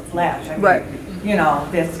that he's the Flash. I mean, right.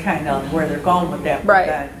 That's kind of where they're going with that.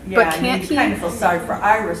 Right. But can't he kind of feel sorry for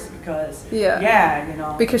Iris because,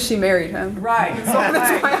 because she married him. Right. So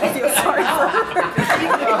that's why I feel sorry for her.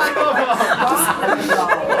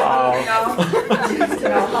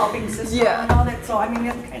 Helping sister and all that. So, I mean,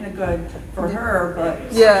 that's kind of good for her, but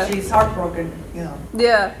she's heartbroken,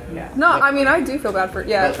 Yeah. No, I mean, I do feel bad for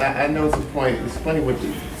I know it's a point. It's funny what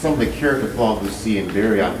some of the character flaws we see in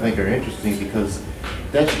Barry, I think, are interesting because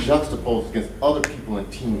that's juxtaposed against other people in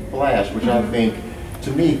Team Flash, which I think,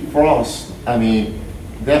 to me, Frost, I mean,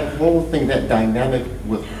 that whole thing, that dynamic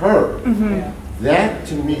with her, that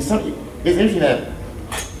to me, it's interesting that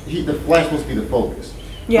the Flash must be the focus.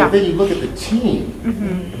 Yeah. But then you look at the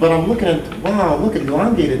team, but I'm looking at, look at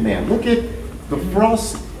Elongated Man, look at the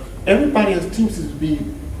Frost, everybody on the team seems to be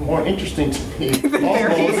more interesting to me almost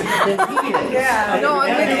than he is.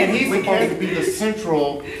 And he's supposed to be the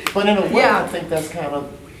central, but in a way I think that's kind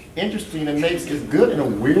of interesting and makes it good in a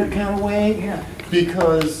weird kind of way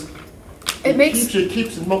because it makes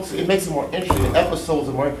it more interesting. Episodes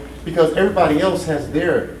are more because everybody else has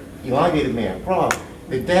their Elongated Man, Frost,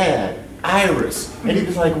 the dad, Iris, and he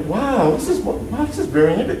was like, wow, this is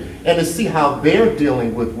very interesting. And to see how they're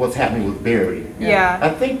dealing with what's happening with Barry. Yeah. I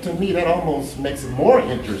think to me that almost makes it more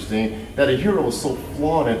interesting that a hero is so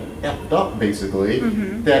flawed and effed up, basically,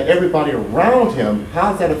 that everybody around him,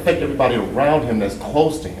 how does that affect everybody around him that's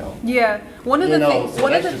close to him? Yeah. One of the things. So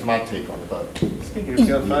that's just my take on it. But speaking of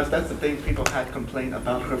Jill Flash, that's the thing people had complained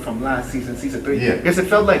about her from last season, season 3. Yeah. Because it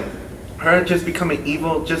felt like her just becoming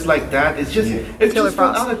evil just like that. It's just it just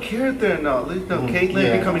felt out of character now.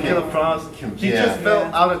 Caitlyn becoming Killer Frost. She just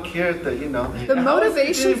felt out of character, you know. The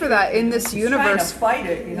motivation for that in this universe, trying to fight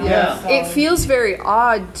it, you know. Yeah. So. it feels very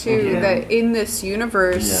odd too that in this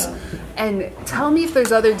universe. And tell me if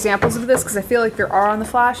there's other examples of this, because I feel like there are on The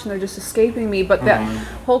Flash and they're just escaping me. But that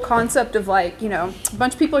whole concept of like, you know, a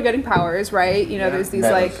bunch of people are getting powers, right? You know, there's these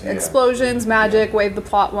like explosions, magic, wave the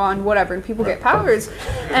plot wand, whatever, and people get powers.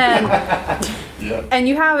 And and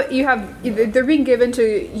you have they're being given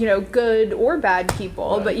to, you know, good or bad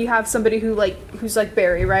people, but you have somebody who's like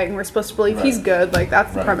Barry, right? And we're supposed to believe he's good, like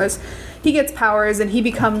that's the premise. He gets powers and he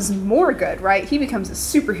becomes more good, right? He becomes a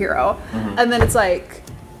superhero. And then it's like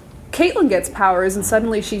Caitlyn gets powers and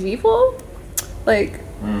suddenly she's evil. Like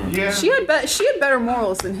she had better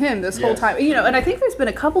morals than him this whole time, you know. And I think there's been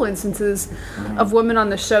a couple instances of women on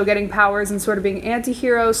the show getting powers and sort of being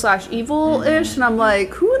anti-hero / evil-ish, and I'm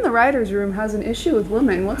like, who in the writers' room has an issue with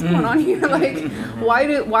women? What's going on here? Like, why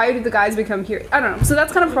do the guys become heroes? I don't know. So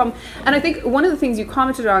that's kind of a problem. And I think one of the things you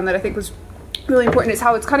commented on that I think was really important is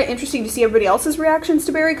how it's kind of interesting to see everybody else's reactions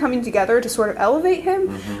to Barry coming together to sort of elevate him,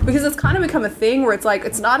 because it's kind of become a thing where it's like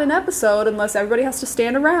it's not an episode unless everybody has to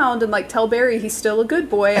stand around and like tell Barry he's still a good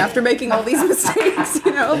boy after making all these mistakes,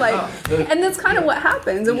 you know, like, and that's kind of what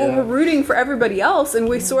happens. And we're rooting for everybody else, and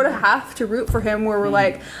we sort of have to root for him, where we're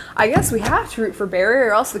like, I guess we have to root for Barry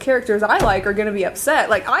or else the characters I like are going to be upset.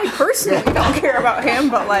 Like, I personally don't care about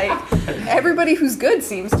him, but like everybody who's good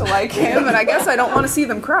seems to like him, and I guess I don't want to see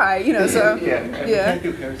them cry, you know. So you can't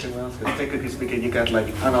do Harrison Wells, because technically speaking, you got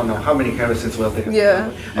like, I don't know how many Harrison Wells they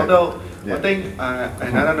have. Although, one thing,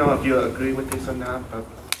 and I don't know if you agree with this or not, but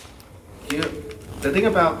the thing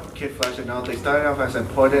about Kid Flash and all, they started off as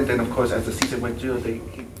important, then of course as the season went through, he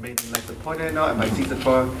made him less important and all, and by season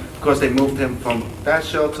 4, of course they moved him from that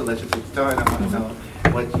show to Legends of Star, and I want to know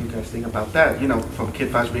what you guys think about that, you know, from Kid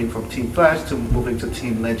Flash being from Team Flash to moving to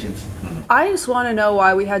Team Legends. I just want to know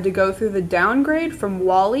why we had to go through the downgrade from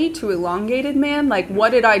Wally to Elongated Man. Like,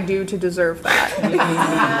 what did I do to deserve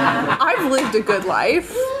that? I've lived a good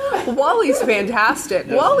life. Wally's fantastic.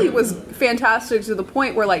 Wally was fantastic to the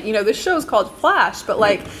point where, like, you know, this show's called Flash, but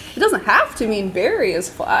like, it doesn't have to mean Barry as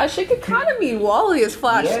Flash. It could kind of mean Wally as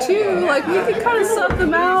Flash too. Like, we could kind of sub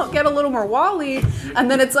them out, get a little more Wally,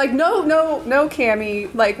 and then it's like, no,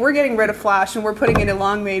 Cammy, like, we're getting rid of Flash and we're putting in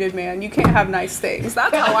Elongated Man. You can't have nice things.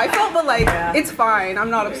 That's how I felt, but like, it's fine.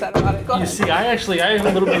 I'm not upset about it. Go ahead. You see, I have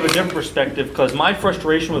a little bit of a different perspective, because my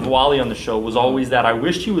frustration with Wally on the show was always that I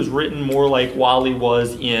wished he was written more like Wally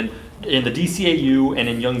was in the DCAU and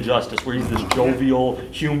in Young Justice, where he's this jovial,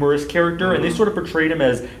 humorous character, and they sort of portrayed him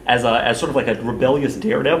as sort of like a rebellious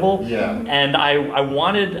daredevil. And I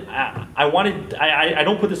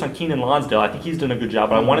don't put this on Keenan Lonsdale. I think he's done a good job,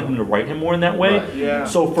 but I wanted them to write him more in that way.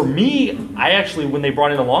 So for me, I actually, when they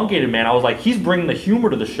brought in Elongated Man, I was like, he's bringing the humor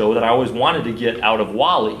to the show that I always wanted to get out of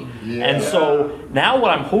Wally. And so now what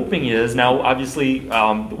I'm hoping is, now obviously,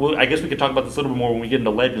 I guess we could talk about this a little bit more when we get into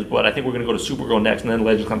Legends, but I think we're going to go to Supergirl next and then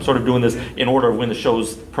Legends. I'm sort of doing this in order of when the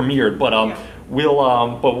show's premiered, but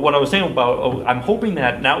but what I was saying about, I'm hoping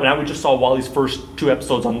that now we just saw Wally's first 2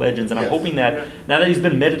 episodes on Legends, and I'm hoping that now that he's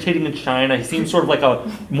been meditating in China, he seems sort of like a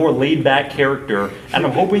more laid-back character, and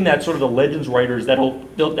I'm hoping that sort of the Legends writers, that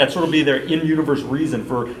sort of be their in-universe reason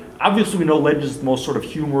for. Obviously, we know Legends is the most sort of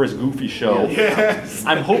humorous, goofy show.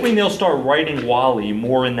 I'm hoping they'll start writing Wally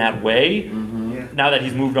more in that way. Now that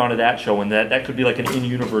he's moved on to that show, and that could be like an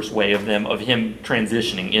in-universe way of him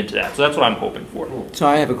transitioning into that. So that's what I'm hoping for. So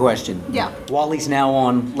I have a question. Yeah. Wally's now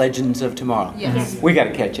on Legends of Tomorrow. Yes. We got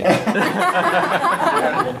to catch up.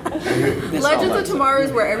 Legends of Tomorrow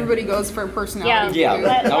is where everybody goes for personality.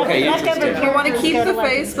 Okay, interesting. We want to keep the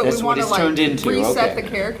face, but we want to like reset the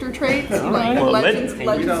character traits. Like, Legends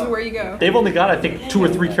is where you go. They've only got, I think, 2 or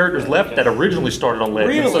 3 characters left that originally started on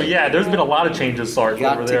Legends. Really? So yeah, there's been a lot of changes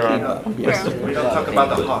over there. We don't talk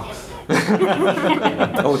about the Hawks.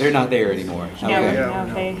 Oh, they're not there anymore.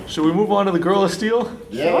 Should we move on to the Girl of Steel?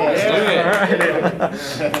 Yeah. All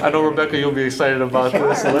right. I know, Rebecca, you'll be excited about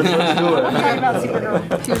this, so let's do it. Talk about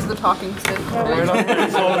Supergirl. Here's the talking stick.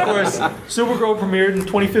 So, of course, Supergirl premiered in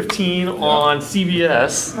 2015 on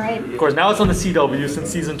CBS. Right. Of course, now it's on the CW since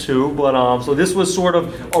season 2, but so this was sort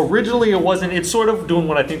of, originally it wasn't, it's sort of doing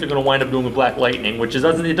what I think they're going to wind up doing with Black Lightning, which is,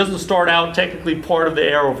 it doesn't start out technically part of the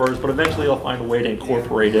Arrowverse, but eventually they'll find a way to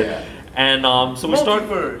incorporate it. And so we start.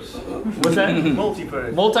 Multiverse. What's that?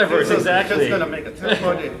 Multiverse, exactly. Just gonna make a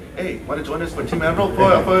teleported. Hey, want to join us for Team Emerald for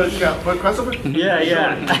crossover?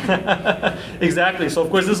 Yeah. Exactly. So of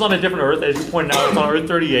course this is on a different Earth, as you pointed out. It's on Earth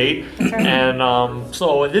 38, and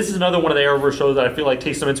so this is another one of the Arrowverse shows that I feel like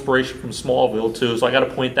takes some inspiration from Smallville too. So I got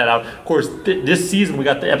to point that out. Of course, this season we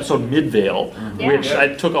got the episode Midvale, which I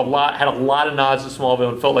took had a lot of nods to Smallville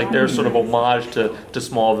and felt like there's sort of homage to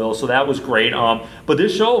Smallville. So that was great. But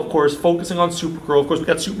this show, of course, focusing on Supergirl. Of course, we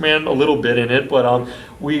got Superman a little bit in it, but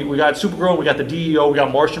we got Supergirl, we got the DEO, we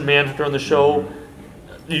got Martian Manhunter on the show.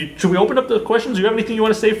 Should we open up the questions? Do you have anything you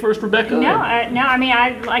want to say first, Rebecca? No. I mean,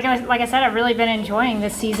 like I said, I've really been enjoying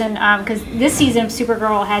this season because this season of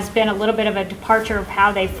Supergirl has been a little bit of a departure of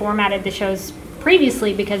how they formatted the shows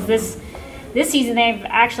previously, because this season they've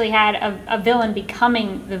actually had a villain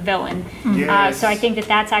becoming the villain. Yes. So I think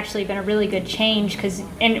that's actually been a really good change.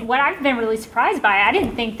 And what I've been really surprised by, I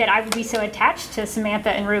didn't think that I would be so attached to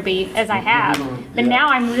Samantha and Ruby as I have. But now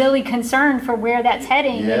I'm really concerned for where that's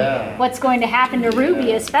heading and what's going to happen to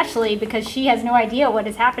Ruby, especially because she has no idea what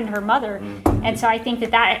has happened to her mother. And so I think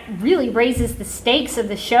that really raises the stakes of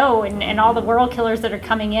the show and all the world killers that are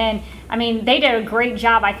coming in. I mean, they did a great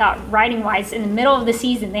job, I thought, writing-wise. In the middle of the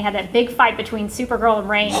season, they had that big fight between Supergirl and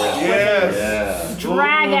Reign.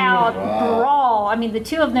 Drag-out brawl. I mean, the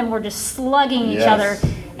two of them were just slugging each other.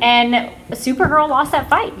 And Supergirl lost that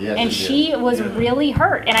fight. And she was really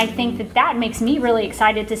hurt. And I think that makes me really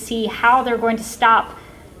excited to see how they're going to stop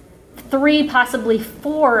 3, possibly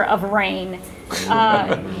 4 of Reign.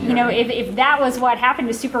 If that was what happened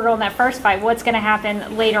to Supergirl in that first fight, what's going to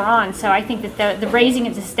happen later on? So I think that the raising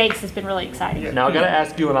of the stakes has been really exciting. Now I got to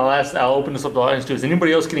ask you, and I'll open this up to the audience too. Is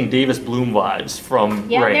anybody else getting Davis Bloom vibes from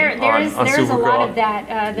Reign on there's Supergirl? A lot of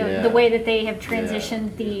that. The way that they have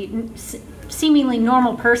transitioned the seemingly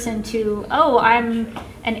normal person to, I'm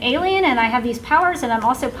an alien and I have these powers and I'm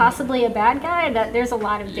also possibly a bad guy. That there's a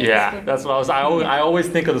lot of Davis Bloom. That's what I always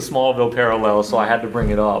think of the Smallville parallel, so I had to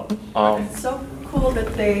bring it up. It's so cool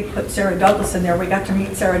that they put Sarah Douglas in there. We got to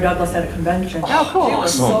meet Sarah Douglas at a convention. Oh, cool. She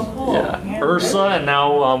was so cool. Ursa, and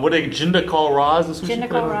now what did Jinda Kal Raz? Jinda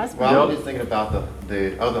Kal Raz. Well, I was just thinking about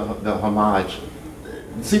the homage.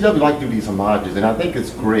 CW like to do these homages, and I think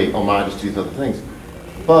it's great homages to these other things.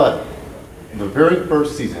 But the very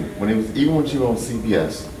first season, even when she was on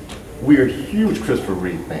CBS, we are huge Christopher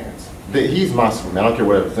Reeve fans. He's my Superman. I don't care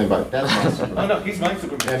what everything about. That's my Superman. No, he's my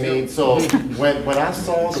Superman. I mean, so when I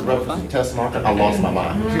saw the reference to Tess Marker, I lost my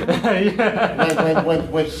mind.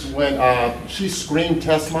 When she screamed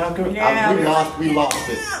Tess Marker, we lost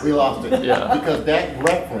it. Yeah. Because that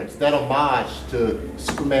reference, that homage to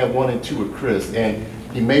Superman 1 and 2 with Chris, and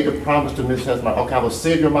he made the promise to Miss Tess Marker, okay, I will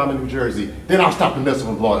save your mom in New Jersey, then I'll stop the messing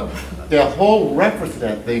with Florida. That whole reference to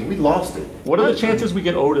that thing, we lost it. What are the chances we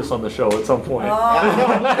get Otis on the show at some point?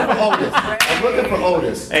 I'm looking for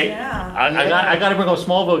Otis. Hey, I got to bring up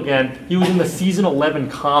Smallville again. He was in the season 11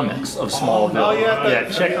 comics of Smallville.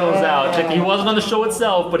 Check those out. He wasn't on the show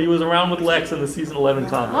itself, but he was around with Lex in the season 11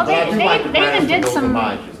 comics. Well, they even did some.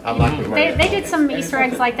 They did some Easter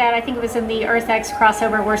eggs like that. I think it was in the Earth X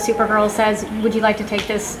crossover where Supergirl says, "Would you like to take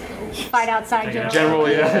this fight outside, General?"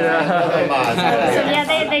 So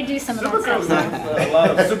they do some of that stuff. A lot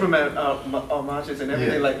of Superman homages and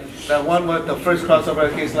everything. Like that one with the first crossover,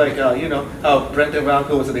 he's like, how Brendan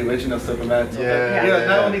Valco was the original Superman. So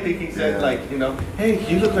not only did he said hey,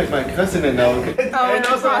 you look like my cousin and all. And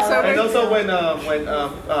also when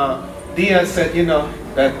Diaz said,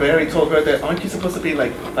 that Barry told her that aren't you supposed to be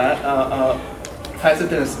like faster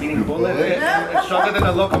than a speeding bullet and stronger than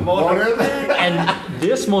a locomotive. And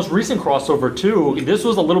this most recent crossover too, this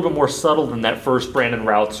was a little bit more subtle than that first Brandon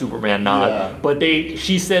Routh Superman nod. But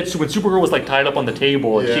she said, so when Supergirl was like tied up on the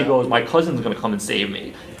table, and she goes, "My cousin's gonna come and save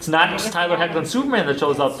me." It's not Tyler Hoechlin Superman that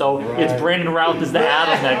shows up though. It's Brandon Routh as the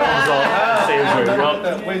Atom that comes up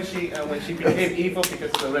and saves her. When she became evil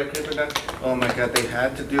because of the red kryptonite, oh my God, they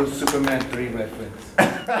had to do Superman 3 reference.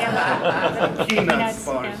 Peanuts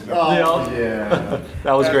bars.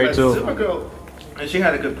 That was great too. Supergirl, and she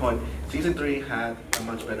had a good point. Season 3 had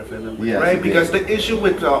a much better villain, Yes, right? it Because did. the issue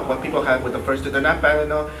with what people had with the first two, they're not bad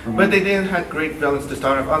enough, but they didn't have great villains to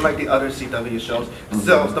start off, unlike the other CW shows.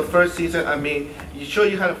 So the first season, I mean,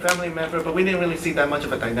 you had a family member, but we didn't really see that much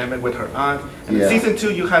of a dynamic with her aunt. And in season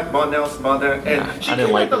 2, you had Mon-El's mother, and she I didn't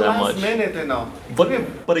came like at the her that last much. minute, you know.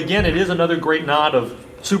 But again, it is another great nod of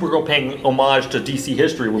Supergirl paying homage to DC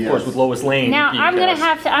history, of course, with Lois Lane. Now being I'm gonna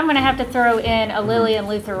cast. have to throw in a Lillian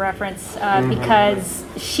Luthor reference because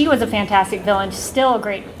she was a fantastic villain, still a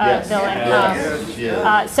great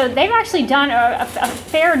villain. So they've actually done a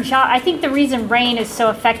fair job. I think the reason Reign is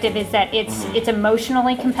so effective is that it's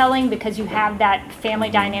emotionally compelling because you have that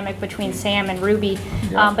family dynamic between Sam and Ruby.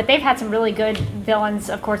 But they've had some really good villains,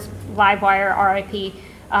 of course, Livewire, R.I.P.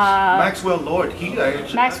 Maxwell Lord,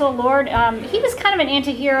 Maxwell Lord, he was kind of an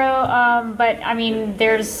anti-hero, but I mean,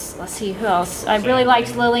 let's see, who else? I really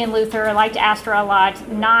liked Lillian Luthor, I liked Astra a lot.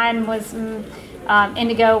 Nine was,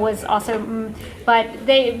 Indigo was also, but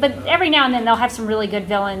every now and then they'll have some really good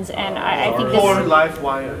villains, and I think this... Or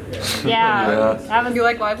Livewire. Yeah. You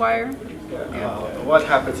like Livewire? What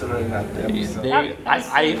happened to her in that episode?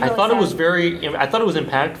 I thought it was I thought it was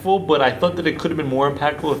impactful, but I thought that it could have been more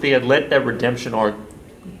impactful if they had let that redemption arc,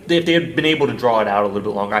 if they had been able to draw it out a little bit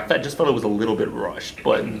longer. I just felt it was a little bit rushed,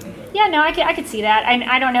 but... Yeah, no, I could see that.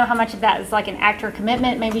 I don't know how much of that is like an actor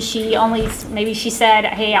commitment. Maybe she said,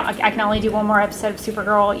 hey, I can only do one more episode of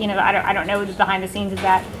Supergirl. You know, I don't know the behind the scenes of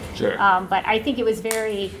that. Sure. But I think it was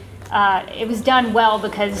it was done well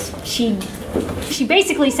because she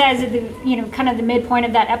basically says at the, kind of the midpoint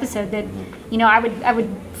of that episode that, I would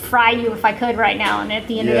fry you if I could right now, and at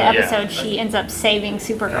the end of the episode she ends up saving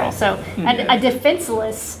Supergirl. So a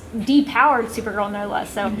defenseless, depowered Supergirl, no less.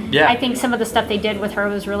 So I think some of the stuff they did with her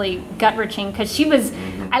was really gut-wrenching because she was,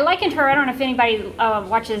 I likened her, I don't know if anybody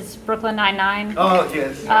watches Brooklyn Nine-Nine. Oh,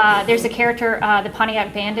 yes. There's a character, the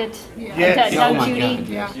Pontiac Bandit, Yes. Doug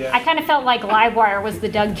Judy. I kind of felt like Livewire was the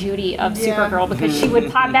Doug Judy of Supergirl because she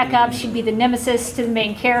would pop back up, she'd be the nemesis to the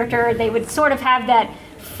main character. They would sort of have that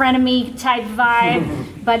frenemy type vibe,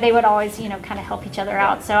 but they would always, kind of help each other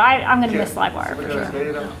out. So I'm going to miss Livewire for sure.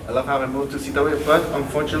 I love how it moved to CW, but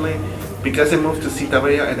unfortunately, because it moved to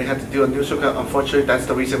CW and they had to do a new show, unfortunately, that's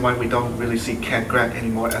the reason why we don't really see Cat Grant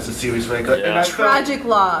anymore as a series regular. Yeah. Tragic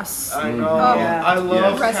loss. I know. I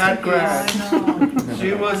love Cat Grant.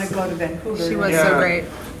 She was go to Vancouver. She was so great.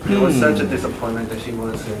 It was such a disappointment that she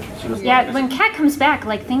was. When Kat comes back,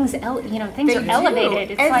 like things are elevated.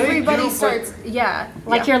 It's everybody starts.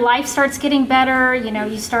 Your life starts getting better.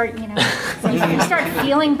 You start. You start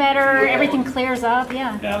feeling better. Everything clears up.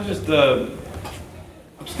 Yeah. Yeah, I was just.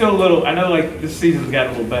 I'm still a little. I know, like this season's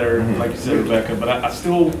gotten a little better, like you said, Rebecca. But I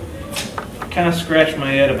still kind of scratch my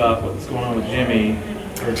head about what's going on with Jimmy.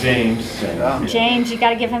 Or James. James, you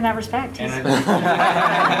got to give him that respect. He's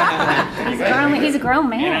a grown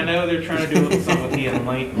man. And I know they're trying to do a little something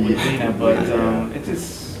with Lena, but it's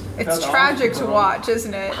just. It's tragic to watch,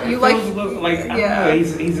 isn't it? You I don't know.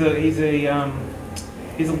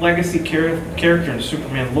 He's a legacy character in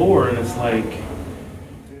Superman lore, and it's like.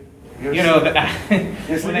 When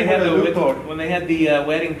they had the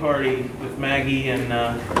wedding party with Maggie and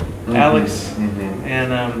Alex,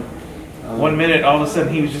 and. 1 minute, all of a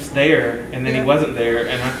sudden, he was just there, and then he wasn't there.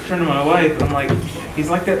 And I turned to my wife, and I'm like, he's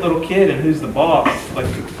like that little kid in Who's the Boss, like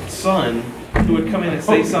the son, who would come in and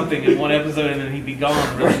say something in one episode, and then he'd be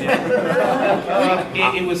gone. Really.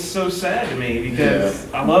 It was so sad to me, because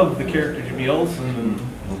I love the character Jimmy Olsen.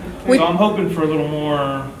 So I'm hoping for a little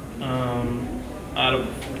more out of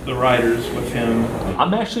the writers with him.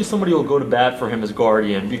 I'm actually somebody who'll go to bat for him as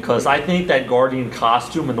Guardian because I think that Guardian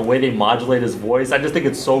costume and the way they modulate his voice, I just think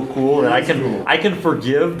it's so cool, and I can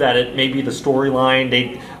forgive that it may be the storyline.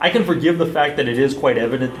 I can forgive the fact that it is quite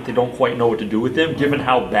evident that they don't quite know what to do with him, given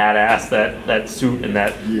how badass that suit and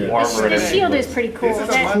that armor and everything. The shield is pretty cool. This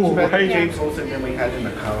is a much better James Olsen than we had in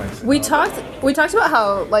the comics. We talked about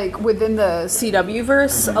how, like, within the CW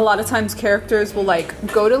verse, a lot of times characters will, like,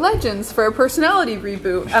 go to Legends for a personality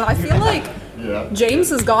reboot. And I feel like James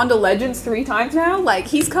has gone to Legends 3 times now. Like,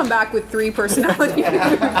 he's come back with 3 personality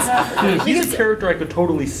reboots. He's a character I could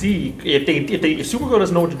totally see if Supergirl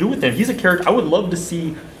doesn't know what to do with him. He's a character I would love to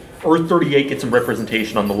see. Earth 38 get some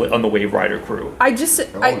representation on the Wave Rider crew. I just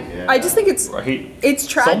think it's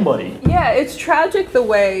tragic. Somebody. Yeah, it's tragic the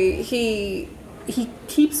way he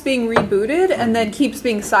keeps being rebooted and then keeps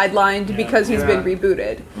being sidelined because he's been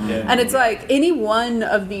rebooted. Yeah. And it's like any one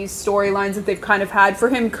of these storylines that they've kind of had for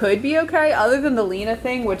him could be okay, other than the Lena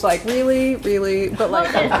thing, which really, but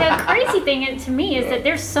like the crazy thing to me is that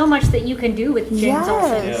there's so much that you can do with James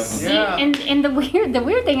Olsen. And the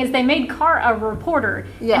weird thing is they made Carr a reporter,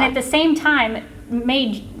 and at the same time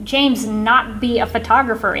made James not be a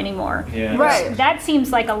photographer anymore. Yeah. Right. That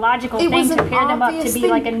seems like a logical It was thing to an pair them up to obvious be thing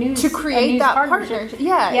like a news to create that partnership.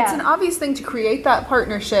 Yeah, it's an obvious thing to create that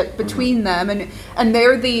partnership between them, and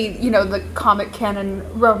they're the comic canon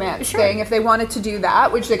romance thing. If they wanted to do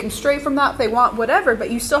that, which they can stray from that if they want, whatever.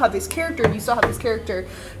 But you still have this character. You still have this character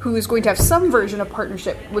who is going to have some version of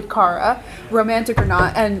partnership with Kara, romantic or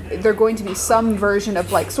not, and they're going to be some version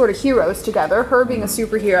of like sort of heroes together. Her being a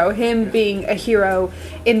superhero, him being a hero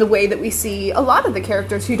in the way that we see a lot of the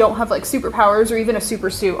characters who don't have like superpowers or even a super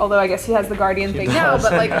suit, although I guess he has the Guardian thing now,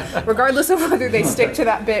 but like regardless of whether they stick to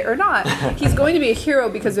that bit or not, he's going to be a hero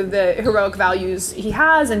because of the heroic values he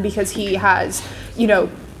has and because he has,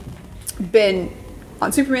 been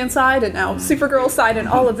on Superman's side and now Supergirl's side and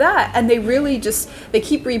all of that, and they really they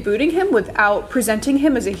keep rebooting him without presenting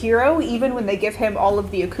him as a hero, even when they give him all of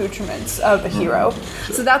the accoutrements of a hero.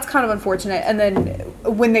 So that's kind of unfortunate. And then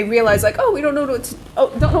when they realize like, we don't know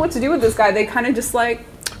what to do with this guy, they kind of just like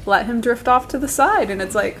let him drift off to the side, and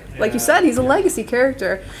it's like you said, he's a legacy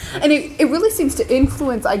character, and it really seems to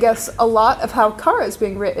influence, I guess, a lot of how Kara is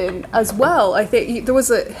being written as well. I think there was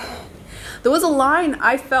a line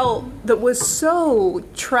I felt that was so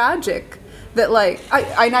tragic that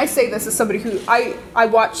I say this as somebody who I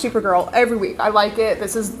watch Supergirl every week. I like it.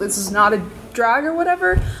 This is not a drag or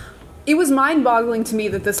whatever. It was mind-boggling to me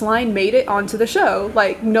that this line made it onto the show.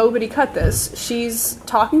 Like, nobody cut this. She's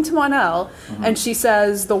talking to Mon-El, and she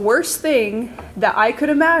says, the worst thing that I could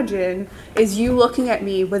imagine is you looking at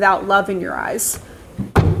me without love in your eyes.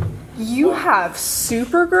 You have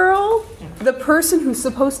Supergirl, the person who's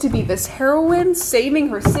supposed to be this heroine, saving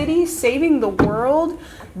her city, saving the world.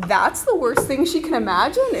 That's the worst thing she can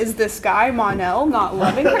imagine, is this guy, Mon-El, not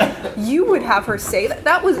loving her. You would have her say that.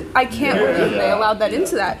 I can't believe they allowed that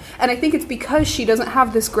into that. And I think it's because she doesn't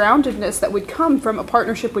have this groundedness that would come from a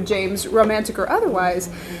partnership with James, romantic or otherwise,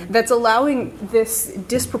 that's allowing this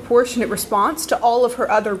disproportionate response to all of her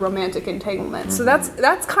other romantic entanglements. So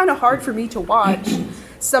that's kind of hard for me to watch.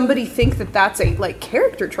 Somebody think that that's a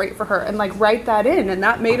character trait for her and write that in, and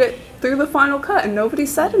that made it through the final cut and nobody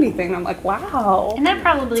said anything. I'm like, wow. And that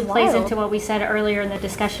probably plays into what we said earlier in the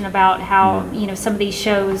discussion about how some of these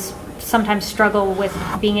shows sometimes struggle with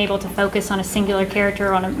being able to focus on a singular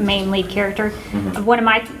character, on a main lead character. One of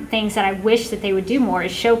my things that I wish that they would do more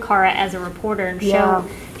is show Kara as a reporter and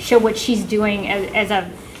show what she's doing as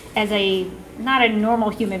a not a normal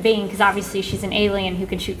human being, because obviously she's an alien who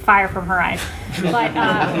can shoot fire from her eyes. But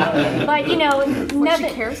what she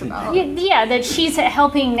cares about. Yeah, that she's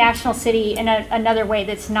helping National City in another way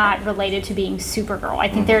that's not related to being Supergirl. I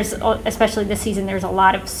think there's, especially this season, there's a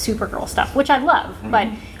lot of Supergirl stuff, which I love. But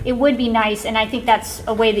it would be nice, and I think that's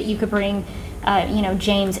a way that you could bring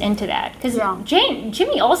James into that. Because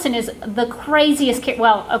Jimmy Olsen is the craziest kid.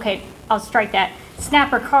 Well, okay, I'll strike that.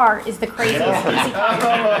 Snapper Carr is the craziest DC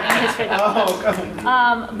comic in history.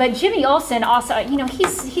 But Jimmy Olsen also,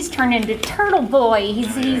 he's turned into Turtle Boy.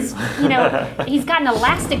 He's gotten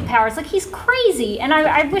elastic powers. He's crazy. And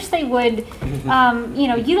I wish they would,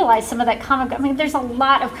 utilize some of that comic. I mean, there's a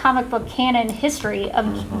lot of comic book canon history of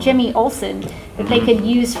Jimmy Olsen that they could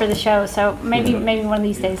use for the show. So maybe one of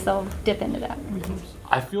these days they'll dip into that.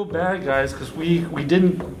 I feel bad, guys, because we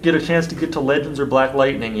didn't get a chance to get to Legends or Black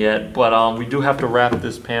Lightning yet, but we do have to wrap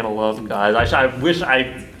this panel up, guys. I wish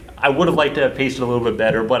I would have liked to have paced it a little bit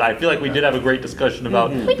better, but I feel like we did have a great discussion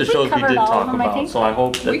about the shows we did talk about. So I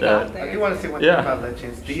hope that I do want to say one thing about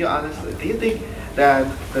Legends. Do you think that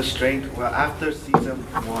the strength, after season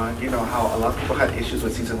 1, how a lot of people had issues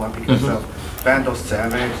with season 1 because of Vandal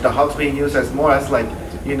Savage, the Hulk being used as more as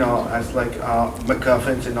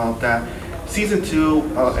MacGuffins and all that. Season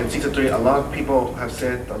 2 and season 3, a lot of people have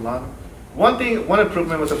said a lot. One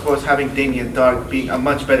improvement was, of course, having Damien Darhk being a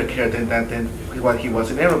much better character than what he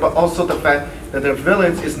was in Arrow, but also the fact that their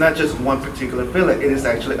villains is not just one particular villain, it is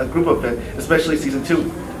actually a group of villains, especially season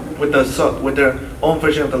 2, with their own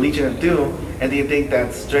version of the Legion of Doom. And do you think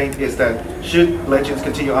that strength is that should Legends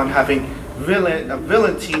continue on having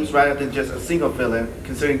villain teams rather than just a single villain,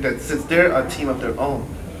 considering that since they're a team of their own?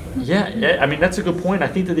 Yeah, I mean, that's a good point. I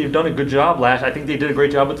think that they've done a good job I think they did a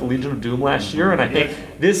great job with the Legion of Doom last year, and I think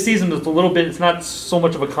this season is it's not so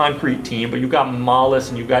much of a concrete team, but you've got Mollis,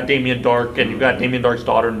 and you've got Damien Darhk, and you've got Damien Darhk's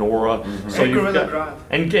daughter, Nora. So and Gorilla Grodd.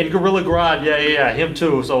 And Gorilla Grodd, yeah, him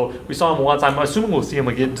too. So we saw him once. I'm assuming we'll see him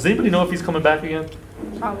again. Does anybody know if he's coming back again?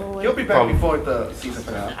 Probably. He'll be back before the season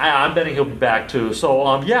finale. I'm betting he'll be back too. So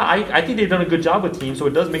I think they've done a good job with teams. So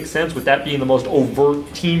it does make sense with that being the most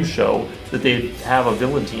overt team show that they have a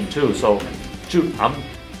villain team too. So,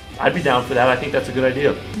 I'd be down for that. I think that's a good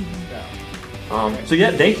idea. So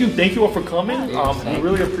thank you all for coming. We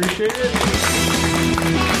really appreciate it.